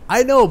 can't.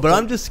 I know, but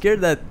I'm just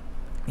scared that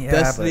Yeah,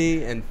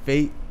 destiny and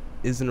fate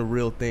isn't a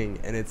real thing.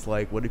 And it's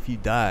like, what if you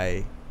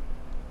die?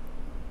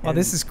 Wow,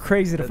 this and- is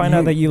crazy to that find you-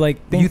 out that you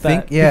like think you that.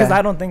 think- yeah. Because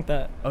I don't think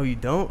that. Oh, you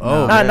don't? No.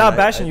 Oh, not man,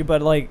 bashing you,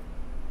 but like,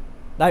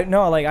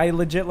 I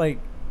legit like,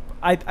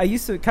 I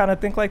used to kind of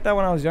think like that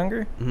when I was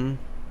younger, Mm-hmm.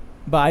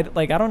 but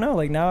I don't know.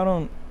 Like now I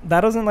don't.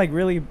 That doesn't like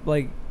really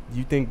like.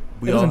 You think It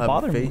we all doesn't have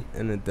bother a me. fate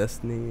and a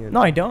destiny? And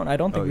No, I don't. I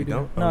don't think Oh, we you do.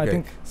 don't? No, Okay. I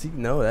think See,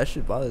 no, that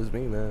shit bothers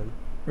me, man.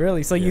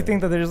 really. So you Yeah.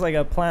 think that there's like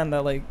a plan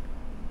that like.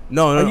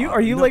 No, no.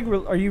 Are you no. like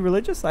are you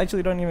religious? I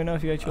actually don't even know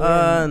if you actually.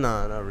 are.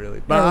 No, not really.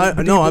 Yeah, But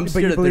do no, you, I'm but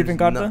scared you that believe in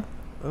there's God no-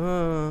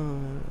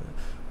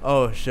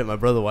 oh shit, my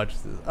brother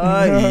watches this.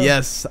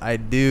 Yes, I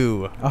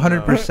do.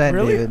 100%,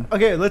 Really? David.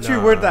 Okay, let's Nah,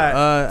 reword that.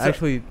 So-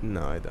 actually,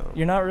 no, I don't.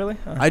 You're not really.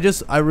 Huh.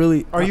 I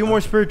really. Are you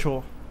more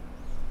spiritual?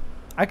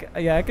 I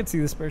could see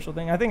the spiritual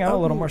thing. I think I'm a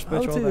little more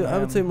spiritual. than I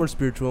would say am. more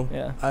spiritual.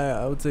 Yeah.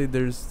 I would say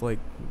there's like,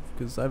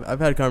 because I've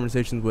had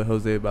conversations with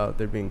Jose about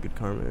there being good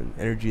karma and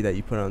energy that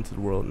you put out into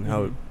the world and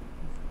how Mhm.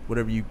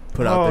 whatever you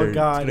put Oh, out there,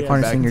 God, it's yeah. gonna come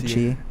Harnessing back your to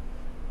you. chi.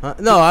 Huh?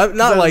 No, I'm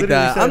not I like literally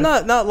that. said- I'm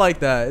not like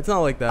that. It's not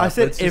like that. I but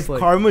said it's if just like,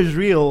 karma is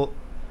real,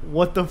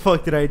 what the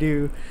fuck did I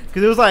do?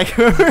 Because it was like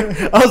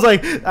I was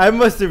like I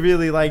must have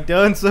really like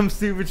done some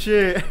stupid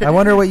shit. I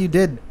wonder what you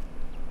did.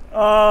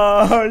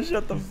 Oh,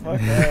 shut the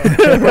fuck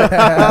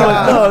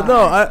up!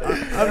 no,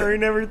 I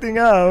written everything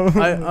out.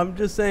 I'm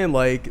just saying,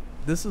 like,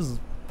 this is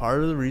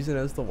part of the reason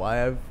as to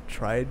why I've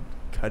tried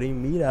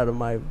cutting meat out of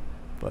my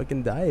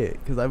fucking diet,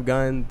 because I've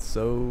gotten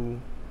so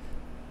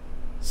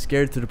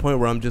scared to the point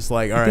where I'm just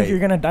like, all You think right, you're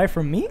gonna die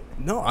from meat?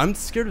 no, I'm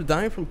scared of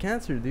dying from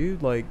cancer,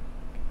 dude. Like,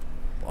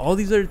 all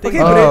these other things.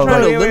 Okay, but I'm if-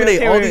 trying to wait,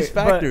 eliminate all wait, these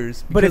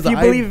factors. But if because you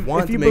I believe,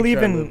 want if to you make believe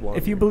sure I in, live if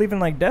longer. you believe in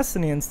like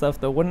destiny and stuff,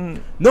 though,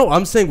 wouldn't? No,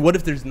 I'm saying, what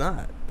if there's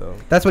not though?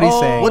 That's what he's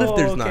saying. What if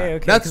there's not?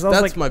 Okay, That's 'cause I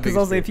was like- my 'cause biggest I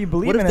was like, fear. if you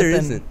believe what if in it, there then-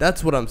 isn't?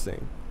 That's what I'm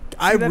saying.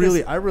 that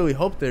is- I really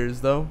hope there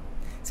is though,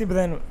 See, but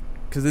then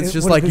because it's Is-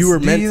 just what like is you this- were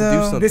meant do to you do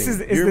though? something. this is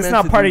You're this meant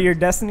not to part do- of your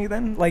destiny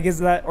then? Like, is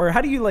that, or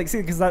how do you like see?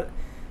 Because that,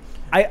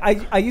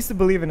 I used to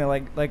believe in it,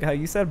 like how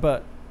you said,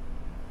 but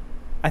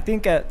I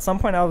think at some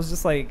point I was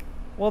just like,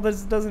 well,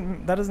 that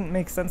doesn't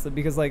make sense,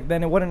 because like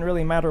then it wouldn't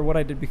really matter what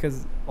I did,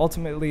 because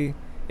ultimately,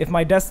 if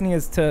my destiny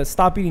is to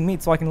stop eating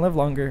meat so I can live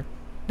longer,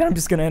 then I'm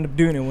just gonna end up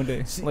doing it one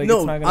day. See, Like, no,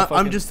 it's not gonna I'm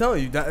fucking- just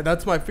telling you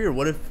that's my fear.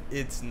 What if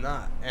it's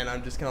not? And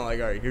I'm just kind of like,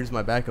 all right, here's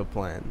my backup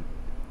plan.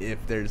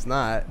 If there's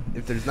not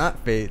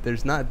fate,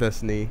 there's not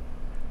destiny,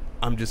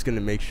 I'm just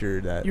gonna make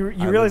sure that You I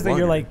live realize that you're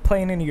longer. like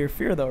playing into your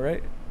fear though,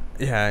 right?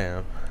 Yeah, I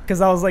am.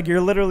 Because I was like,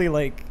 you're literally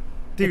like,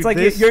 Dude, it's like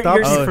this you're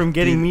stops you Oh, from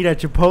getting dude. meat at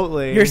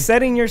Chipotle. you're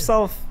setting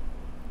yourself.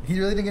 He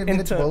really didn't get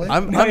Into- Chipotle?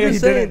 I'm No, yeah, just he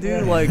saying,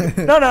 didn't, dude. yeah. Like,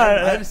 No,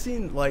 I've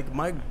seen like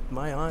my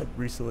aunt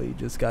recently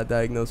just got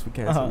diagnosed with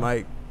cancer. Uh-huh.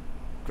 My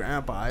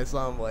grandpa, I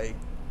saw him like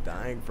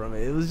dying from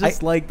it. It was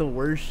just like the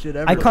worst shit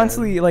ever. I man.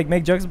 constantly like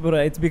make jokes, but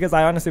it's because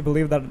I honestly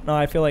believe that. No,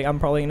 I feel like I'm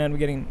probably gonna end up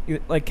getting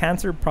like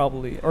cancer,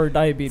 probably, or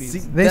diabetes. See,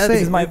 They that's-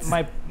 say- Because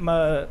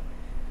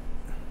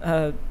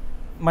it's-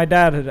 my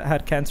dad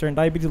had cancer and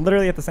diabetes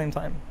literally at the same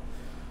time,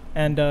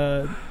 and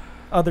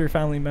other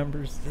family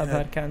members have Yeah,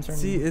 had cancer.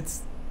 See,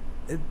 it's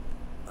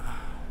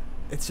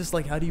just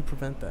like, how do you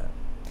prevent that?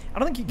 I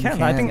don't think you You can.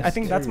 can. I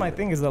think that's my Scary.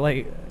 thing, is that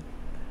like,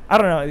 I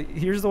don't know.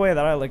 Here's the way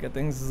that I look at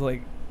things, is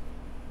like,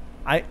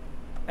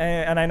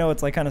 and I know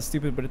it's like kind of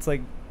stupid, but it's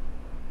like,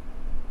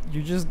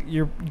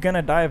 you're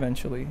gonna die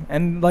eventually,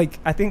 and like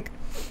I think,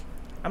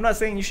 I'm not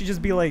saying you should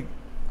just be like,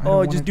 I don't oh,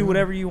 wanna just do go.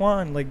 whatever you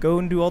want, like go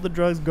and do all the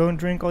drugs, go and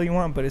drink all you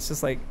want, but it's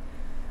just like,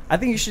 I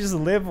think you should just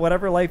live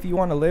whatever life you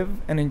want to live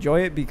and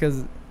enjoy it,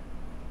 because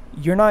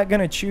you're not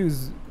gonna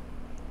choose.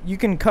 You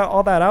can cut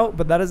all that out,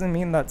 but that doesn't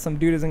mean that some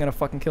dude isn't gonna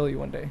fucking kill you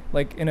one day,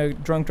 like in a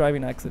drunk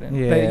driving accident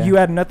Yeah. that you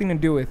had nothing to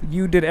do with.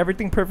 You did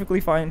everything perfectly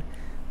fine,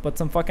 but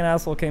some fucking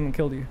asshole came and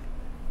killed you.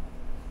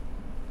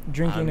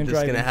 Drinking I'm and just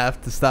driving. gonna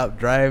have to stop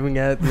driving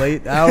at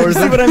late hours.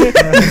 See what I mean?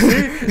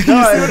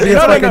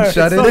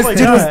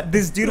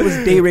 This dude was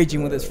day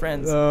raging with his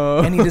friends,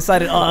 and he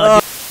decided,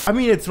 I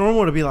mean, it's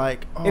normal to be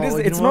like, oh, it is. you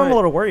It's know normal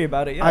what? to worry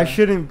about it. Yeah. I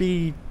shouldn't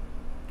be.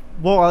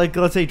 Well, like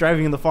let's say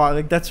driving in the fog,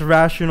 like that's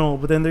rational.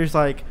 But then there's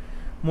like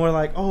more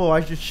like, oh,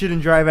 I just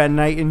shouldn't drive at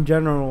night in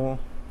general.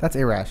 That's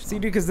irrational. See,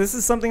 dude, because this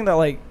is something that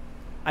like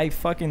I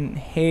fucking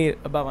hate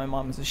about my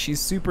mom, is that she's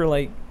super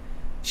like,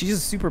 she's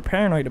just super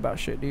paranoid about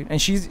shit, dude.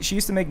 And she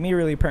used to make me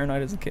really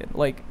paranoid as a kid.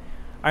 Like,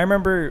 I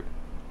remember,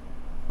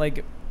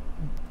 like,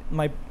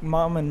 my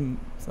mom and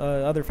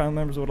other family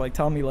members would like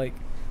tell me like,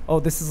 oh,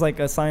 this is like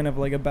a sign of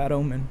like a bad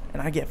omen,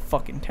 and I get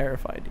fucking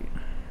terrified, dude.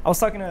 I was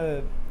talking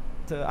to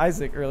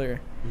Isaac earlier.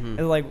 Mhm.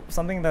 It was like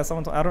something that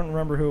someone I don't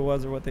remember who it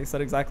was or what they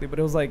said exactly, but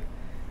it was like,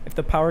 if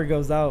the power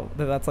goes out,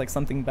 that's like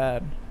something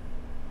bad.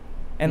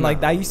 And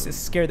like that used to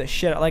scare the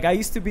shit out. Like I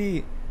used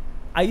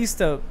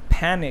to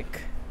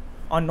panic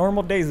on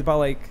normal days about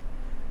like,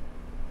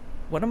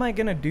 what am I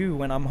gonna do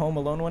when I'm home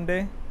alone one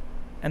day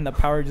and the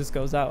power just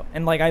goes out?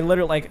 And like I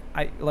literally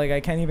I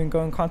can't even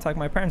go and contact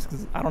my parents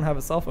because I don't have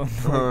a cell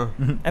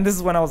phone. And this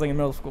is when I was like in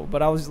middle school,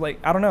 but I was just like,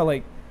 I don't know,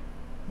 like,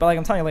 but like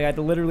I'm telling you, like I had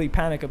to literally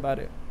panic about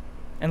it.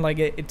 And like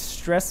it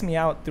stressed me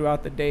out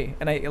throughout the day,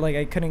 and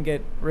I couldn't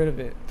get rid of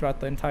it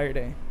throughout the entire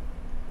day.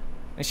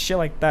 And shit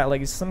like that,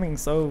 like it's something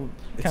so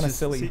kind of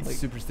silly. Like, Like,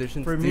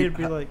 superstitions. For me, dude, it'd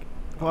be like,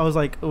 well, I was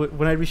like,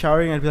 when I'd be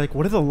showering, I'd be like,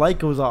 what if the light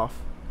goes off?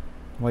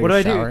 While what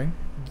you're do I do? showering?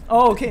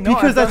 oh, okay, no,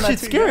 Because I've done that that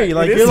shit's too, scary. yeah.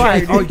 Like It you're is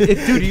like, scary, oh,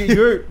 dude,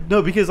 you're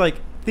no, because like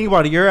think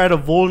about it, you're at a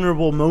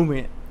vulnerable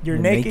moment. you're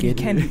You're naked, you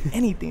naked. can't do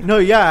anything. No,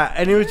 yeah,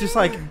 and it was just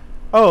like,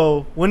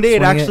 oh, one day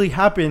it Swing it. actually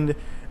happened,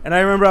 and I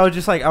remember I was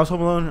just like, I was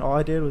home alone. All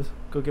I did was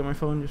go get my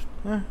phone, just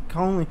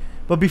calmly.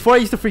 But before I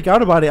used to freak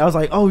out about it, I was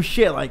like, oh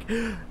shit, like,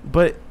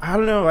 but I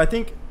don't know. I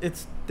think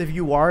it's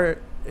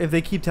if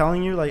they keep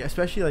telling you, like,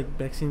 especially like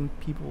Mexican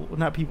people,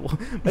 not people,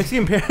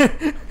 Mexican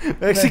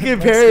Mexican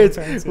parents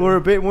parents, who are yeah.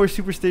 a bit more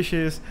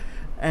superstitious,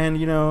 and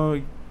you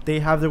know they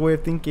have their way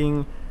of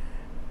thinking,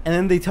 and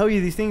then they tell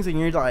you these things, and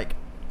you're like,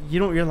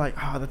 you're like,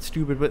 oh, that's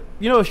stupid, but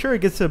you know, sure, it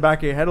gets to the back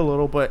of your head a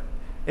little, but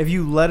if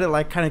you let it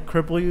like kind of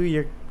cripple you,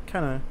 you're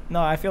kind of.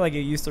 No, I feel like it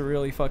used to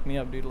really fuck me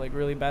up, dude, like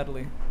really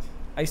badly.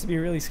 I used to be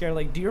really scared.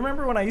 Like, do you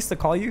remember when I used to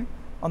call you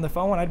on the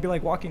phone when I'd be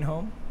like walking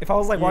home? If I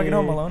was like walking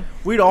home alone.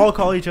 We'd all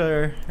call each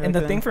other. And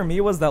the thing for me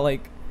was that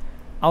like,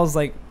 I was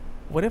like,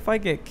 what if I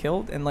get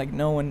killed and like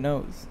no one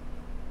knows?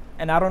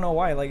 And I don't know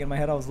why. Like in my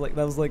head, I was like,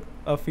 that was like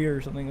a fear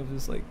or something. It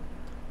was just like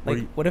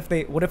what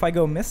if I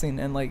go missing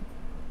and like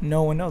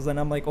no one knows? And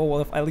I'm like, oh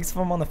well, at least if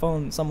I'm on the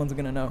phone, someone's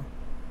gonna know.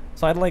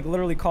 So I'd like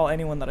literally call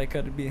anyone that I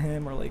could. It'd be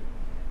him or like,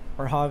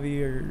 or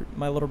Javi or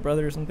my little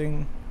brother or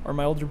something, or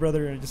my older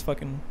brother, and just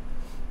fucking.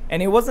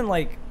 And it wasn't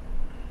like,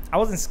 I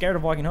wasn't scared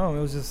of walking home.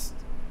 It was just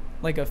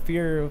like a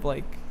fear of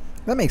like,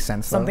 That makes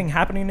sense. Something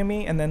happening to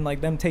me, and then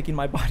like them taking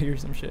my body or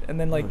some shit, and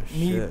then like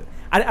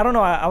I don't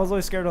know. I was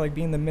always scared of like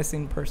being the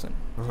missing person.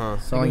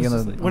 So Like,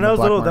 when I was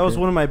little, that was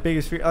one of my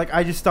biggest fears. Like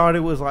I just thought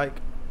it was like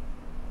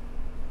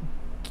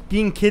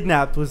being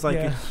kidnapped was like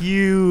a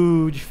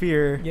huge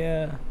fear.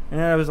 Yeah. And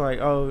I was like,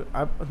 oh,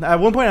 at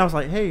one point I was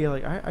like, hey,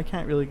 like I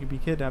can't really be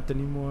kidnapped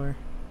anymore.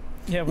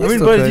 Yeah. I mean,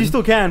 but you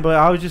still can. But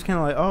I was just kind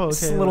of like, oh, okay.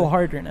 It's a little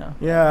harder now.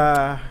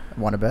 Yeah.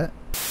 Want to bet?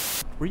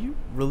 Were you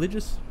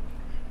religious?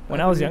 When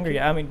I was younger,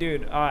 yeah. I mean,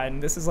 dude,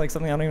 and this is like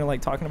something I don't even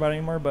like talking about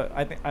anymore. But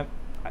I think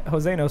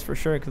Jose knows for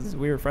sure because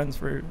we were friends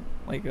for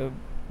like a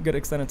good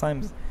extent of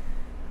times.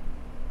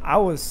 I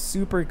was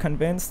super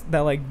convinced that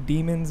like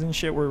demons and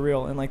shit were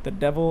real, and like the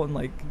devil and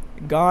like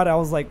God.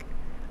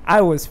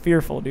 I was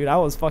fearful, dude. I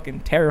was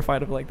fucking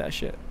terrified of like that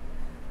shit.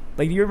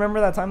 Like, do you remember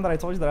that time that I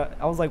told you that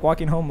I was like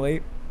walking home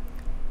late,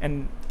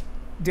 and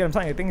dude, I'm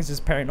telling you, I think it's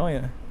just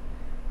paranoia.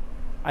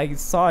 I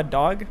saw a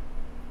dog.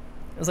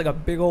 It was like a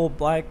big old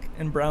black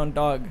and brown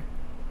dog,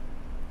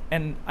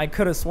 and I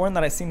could have sworn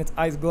that I seen its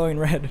eyes glowing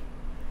red.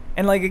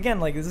 And like again,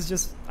 like this is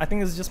just, I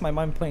think this is just my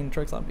mind playing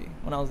tricks on me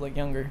when I was like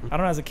younger. I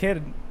don't know, as a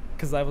kid,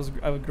 because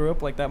I grew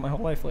up like that my whole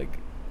life. Like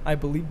I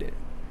believed it,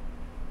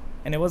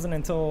 and it wasn't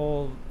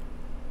until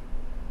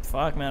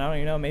fuck man, I don't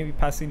even know, maybe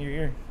past senior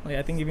year. Like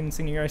I think even in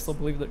senior year I still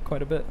believed it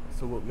quite a bit.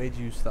 So what made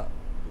you stop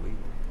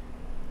believing?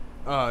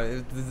 Oh,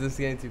 is this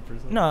getting too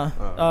personal? No,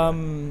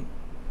 okay.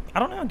 I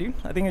don't know, dude.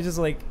 I think it's just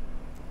like,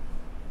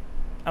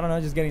 I don't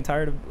know, just getting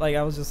tired of, like,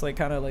 I was just like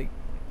kind of like,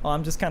 well,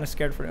 I'm just kind of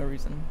scared for no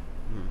reason.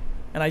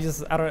 And I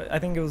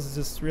think it was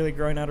just really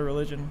growing out of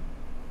religion.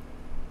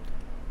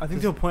 I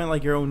think to a point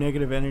like your own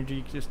negative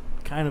energy just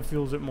kind of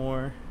feels it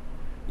more.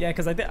 Yeah,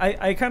 because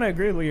I kind of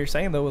agree with what you're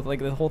saying though, with like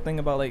the whole thing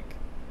about like,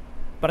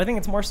 but I think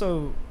it's more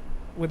so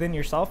within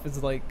yourself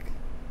is like,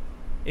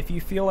 if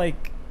you feel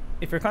like,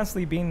 if you're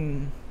constantly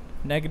being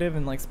negative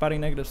and like spouting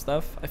negative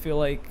stuff, I feel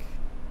like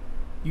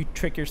you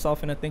trick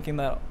yourself into thinking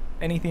that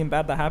anything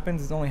bad that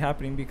happens is only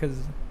happening because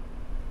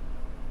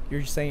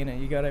you're saying it.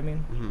 You got what I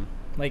mean? Mm-hmm.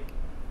 Like,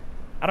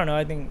 I don't know.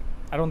 I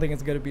don't think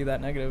it's good to be that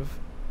negative.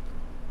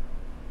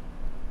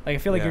 Like, I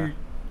feel like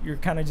you're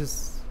kind of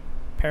just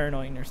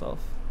paranoid yourself.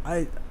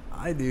 I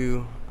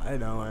do. I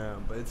know I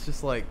am, but it's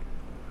just like,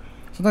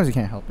 sometimes you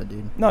can't help it,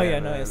 dude. No,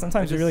 yeah.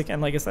 Sometimes you really can.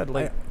 Like I said,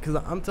 like, because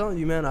I'm telling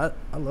you, man, I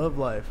love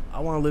life. I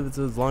want to live it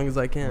to as long as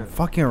I can.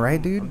 Fucking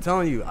right, dude. I'm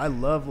telling you, I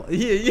love life.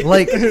 Yeah.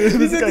 Like,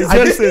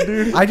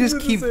 dude. I just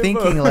keep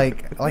thinking,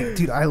 like,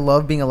 dude, I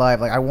love being alive.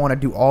 Like, I want to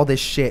do all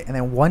this shit, and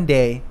then one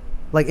day,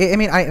 like, I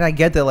mean, I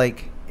get that,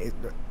 like,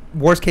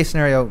 worst case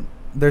scenario,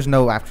 there's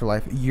no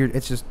afterlife.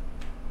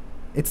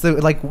 It's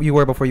like you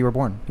were before you were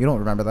born. You don't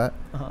remember that.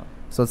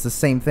 So it's the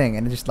same thing,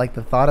 and it's just like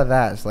the thought of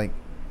that is like,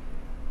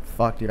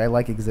 fuck, dude, I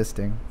like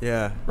existing.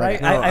 Yeah.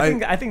 Right. No,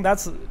 I think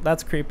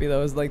that's creepy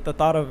though. Is like the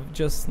thought of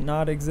just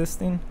not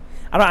existing.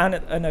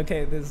 And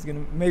okay, this is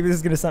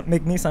gonna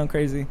make me sound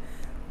crazy.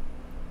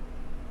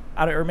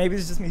 Or maybe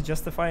it's just me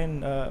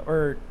justifying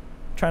or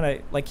trying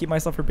to like keep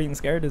myself from being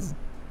scared. Is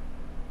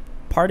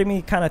part of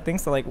me kind of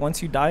thinks that like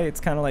once you die, it's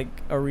kind of like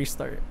a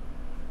restart.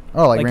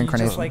 Oh, like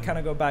reincarnation. You just like kind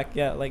of go back.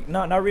 Yeah, like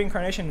not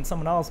reincarnation in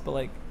someone else, but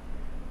like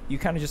you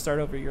kind of just start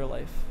over your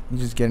life. You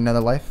just get another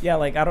life. Yeah,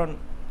 like I don't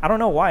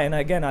know why. And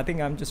again, I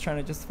think I'm just trying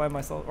to justify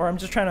myself, or I'm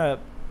just trying to.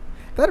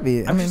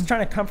 I'm just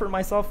trying to comfort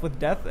myself with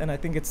death, and I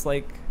think it's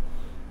like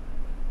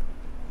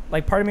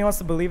part of me wants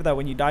to believe that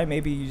when you die,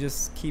 maybe you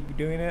just keep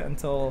doing it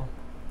until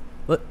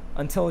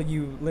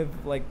you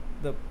live like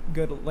the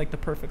good, like the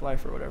perfect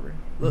life or whatever.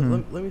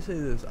 Let me say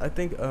this. I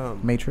think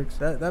Matrix.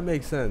 That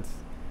makes sense.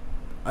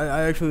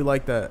 I actually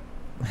like that.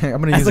 I'm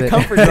gonna use it as a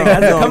comfort thing.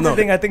 As a comfort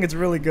thing, I think it's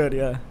really good.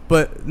 Yeah.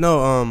 But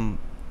no,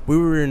 we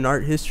were in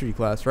art history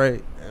class,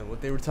 right? And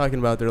what they were talking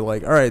about, they're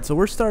like, all right, so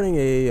we're starting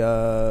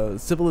a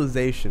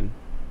civilization,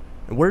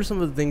 and what are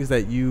some of the things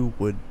that you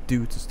would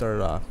do to start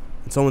it off?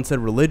 And someone said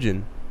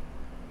religion,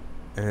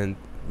 and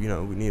we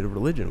need a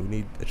religion, we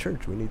need a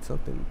church, we need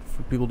something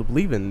for people to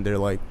believe in. They're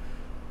like,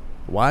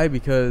 why?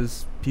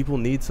 Because people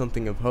need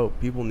something of hope.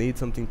 People need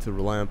something to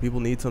rely on. People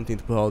need something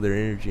to put all their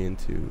energy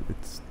into.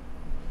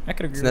 I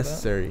could agree. It's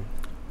necessary. With that.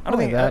 I don't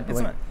think that.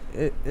 It's like,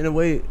 not. In a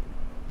way,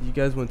 you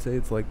guys wouldn't say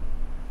it's like.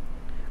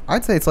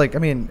 I'd say it's like, I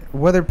mean,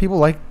 whether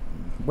like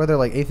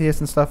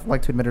atheists and stuff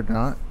like to admit it or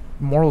not,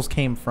 morals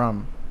came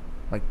from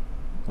like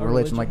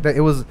religion. Like that,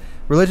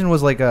 religion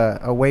was like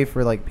a way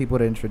for like people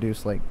to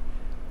introduce like,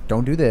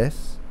 don't do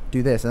this,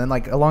 do this, and then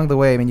like along the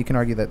way, I mean, you can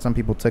argue that some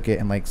people took it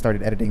and like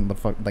started editing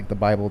the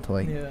Bible to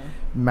like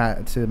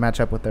to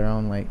match up with their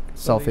own like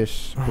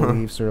selfish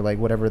beliefs or like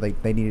whatever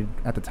they needed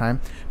at the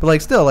time. But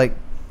like still like,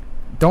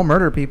 don't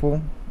murder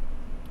people.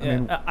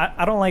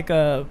 I don't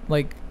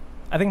like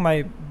I think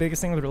my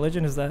biggest thing with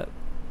religion is that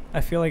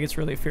I feel like it's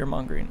really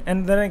fear-mongering.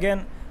 And then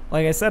again,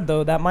 like I said,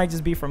 though, that might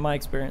just be from my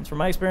experience. From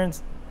my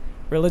experience,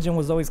 religion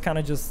was always kind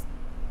of just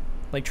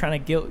like trying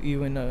to guilt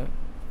you into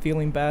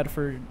feeling bad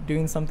for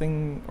doing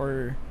something,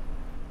 or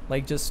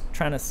like just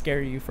trying to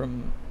scare you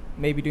from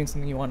maybe doing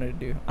something you wanted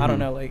to do. I don't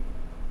know, like.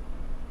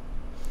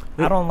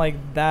 I don't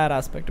like that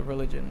aspect of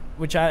religion,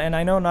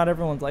 I know not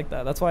everyone's like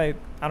that. That's why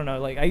I don't know.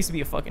 Like I used to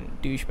be a fucking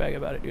douchebag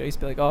about it, dude. I used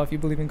to be like, oh, if you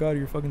believe in God,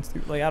 you're fucking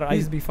stupid. Like I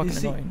used to be fucking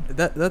annoying.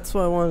 That's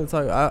what I wanted to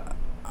talk.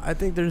 I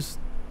think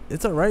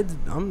it's alright.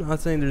 I'm not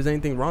saying there's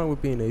anything wrong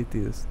with being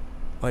atheist.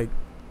 Like,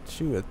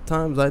 shoot, at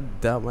times I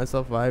doubt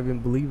myself if I even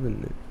believe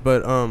in it.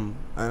 But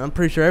I'm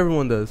pretty sure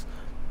everyone does.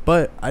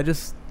 But I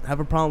just have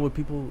a problem with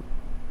people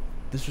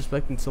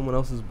disrespecting someone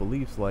else's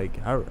beliefs. Like,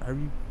 how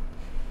you?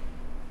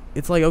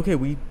 It's like, okay,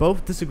 we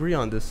both disagree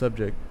on this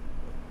subject,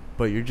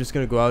 but you're just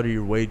gonna go out of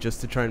your way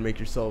just to try and make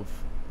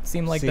yourself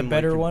seem like the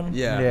better one.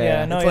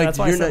 Yeah. No, it's yeah, like that's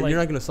why you're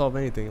not gonna solve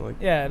anything. Like,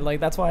 yeah, like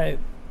that's why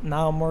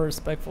now I'm more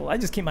respectful. I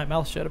just keep my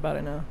mouth shut about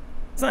it now.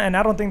 It's not, and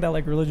I don't think that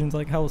like religion's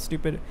like hella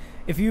stupid.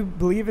 If you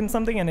believe in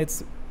something and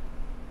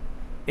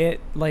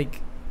it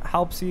like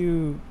helps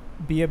you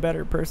be a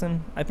better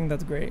person, I think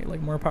that's great.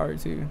 Like more power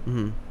to you.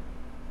 Mm-hmm.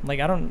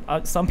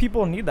 Like some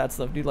people need that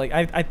stuff, dude. Like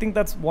I think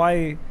that's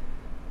why,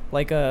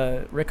 like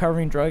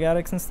recovering drug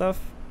addicts and stuff,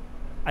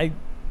 I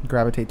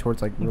gravitate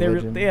towards like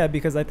religion. Yeah,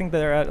 because I think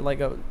they're at like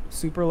a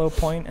super low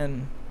point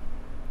and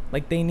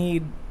like they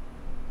need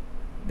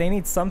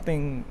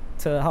something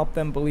to help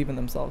them believe in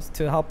themselves,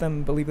 to help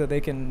them believe that they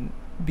can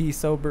be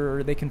sober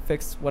or they can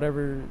fix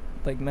whatever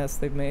like mess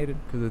they've made.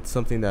 Because it's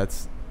something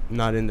that's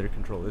not in their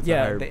control. It's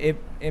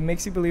it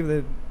makes you believe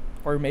that,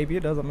 or maybe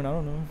it does. I mean, I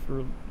don't know,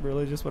 for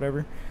religious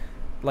whatever.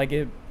 Like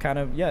it kind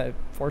of it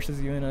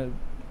forces you in a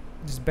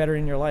just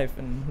bettering your life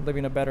and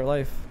living a better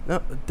life.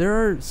 Now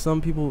there are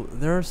some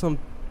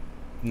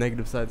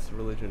negative sides to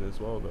religion as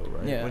well, though,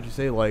 right? Yeah. What'd you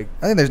say? Like,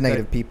 I think there's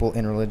negative people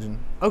in religion.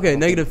 Okay,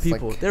 negative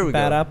people. Like there we go.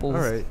 Bad apples.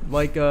 All right.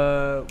 Like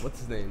what's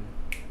his name?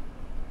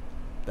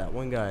 That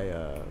one guy,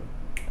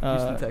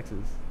 Houston,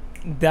 Texas.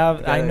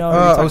 I know.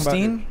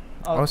 Osteen?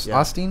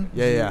 Osteen?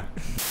 Yeah.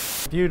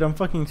 Dude, I'm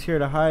fucking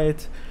scared of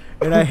heights.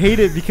 And I hate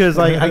it because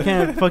like I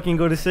can't fucking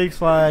go to Six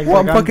Flags.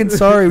 Well, like, I'm fucking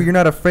sorry. You're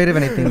not afraid of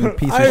anything, you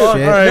piece of shit.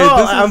 Right, no,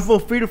 I'm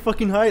afraid of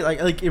fucking height.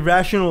 Like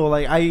irrational.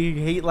 Like I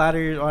hate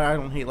ladders. Or I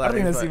don't hate ladders.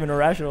 I think that's even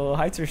irrational.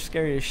 Heights are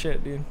scary as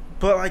shit, dude.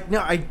 But like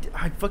no, I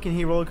fucking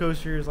hate roller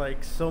coasters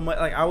like so much.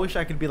 Like I wish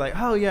I could be like,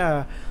 oh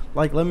yeah,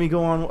 like let me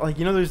go on. Like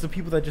there's the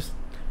people that just.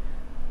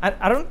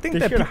 I don't think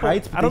that people.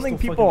 Heights, I don't think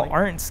people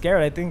aren't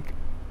scared. I think.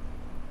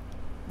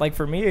 Like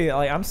for me,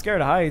 like I'm scared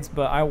of heights,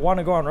 but I want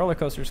to go on roller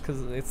coasters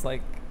because it's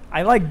like.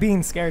 I like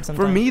being scared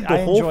sometimes. For me,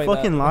 the whole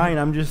fucking line,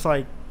 I'm just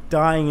like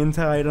dying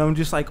inside, and I'm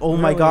just like, oh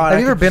my god.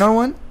 Have you ever been on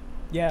one?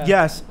 Yeah.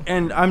 Yes,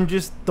 and I'm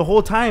just the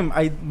whole time.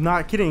 I'm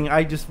not kidding.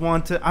 I just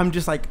want to. I'm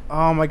just like,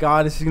 oh my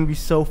god, this is gonna be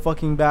so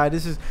fucking bad.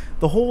 This is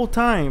the whole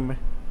time.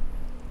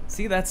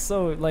 See, that's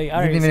so like. You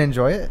didn't even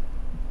enjoy it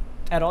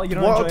at all. You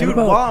don't enjoy it. Dude,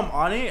 while I'm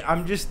on it,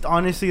 I'm just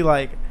honestly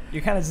like.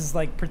 You're kind of just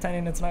like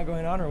pretending it's not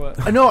going on, or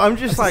what? No, I'm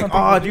just like,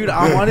 oh, dude,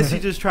 I'm honestly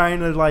just trying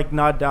to like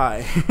not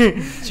die.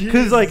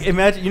 Because like,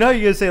 imagine, you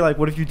gonna say like,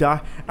 what if you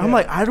die? Yeah. I'm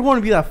like, I don't want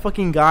to be that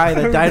fucking guy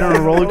that died on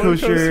a roller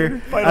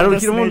coaster. I don't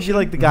want to be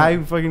like the guy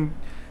who fucking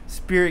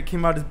spirit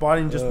came out his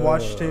body and just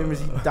watched him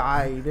as he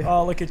died.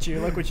 Oh, look at you!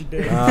 Look what you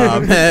did.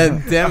 Oh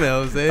man, damn it,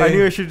 Jose! I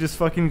knew I should just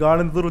fucking gone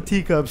in the little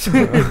teacups.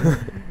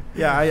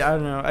 Yeah, I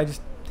don't know. I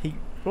just.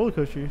 Roller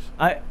coasters.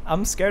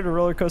 I'm scared of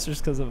roller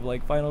coasters because of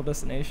like Final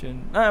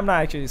Destination. I'm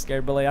not actually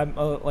scared, but like I'm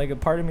like a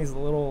part of me is a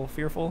little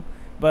fearful.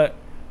 But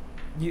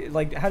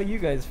like, how do you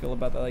guys feel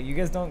about that? Like, you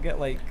guys don't get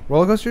like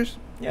roller coasters?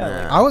 Yeah.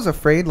 Like, I was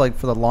afraid like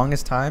for the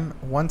longest time.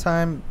 One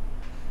time,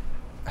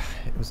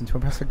 it was to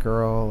impress a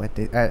girl at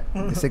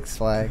the Six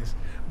Flags,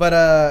 but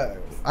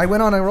I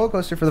went on a roller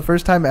coaster for the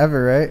first time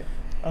ever,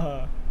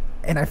 right?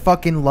 And I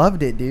fucking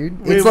loved it,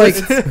 dude. Wait, it's like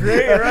it's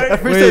great, right?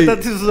 At first I thought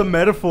this was a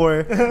metaphor.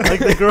 Like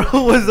the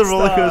girl was the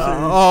roller coaster.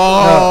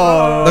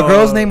 No, the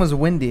girl's name was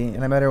Wendy,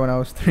 and I met her when I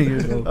was 3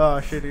 years old. Oh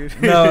shit, dude.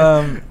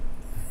 No,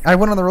 I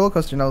went on the roller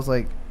coaster and I was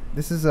like,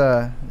 this is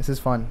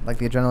fun. Like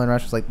the adrenaline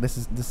rush was like, this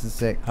is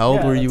sick. How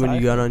old were you when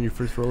you got on your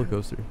first roller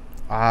coaster?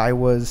 I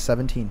was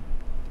 17.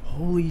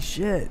 Holy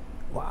shit.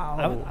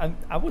 Wow.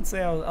 I would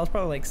say I was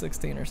probably like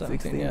 16 or 17.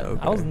 16? Yeah.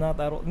 Okay. I was not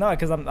that old. No,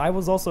 because I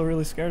was also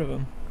really scared of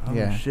him. Oh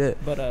yeah. Shit.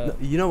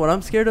 But you know what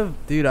I'm scared of?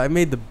 Dude, I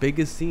made the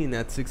biggest scene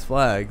at Six Flags.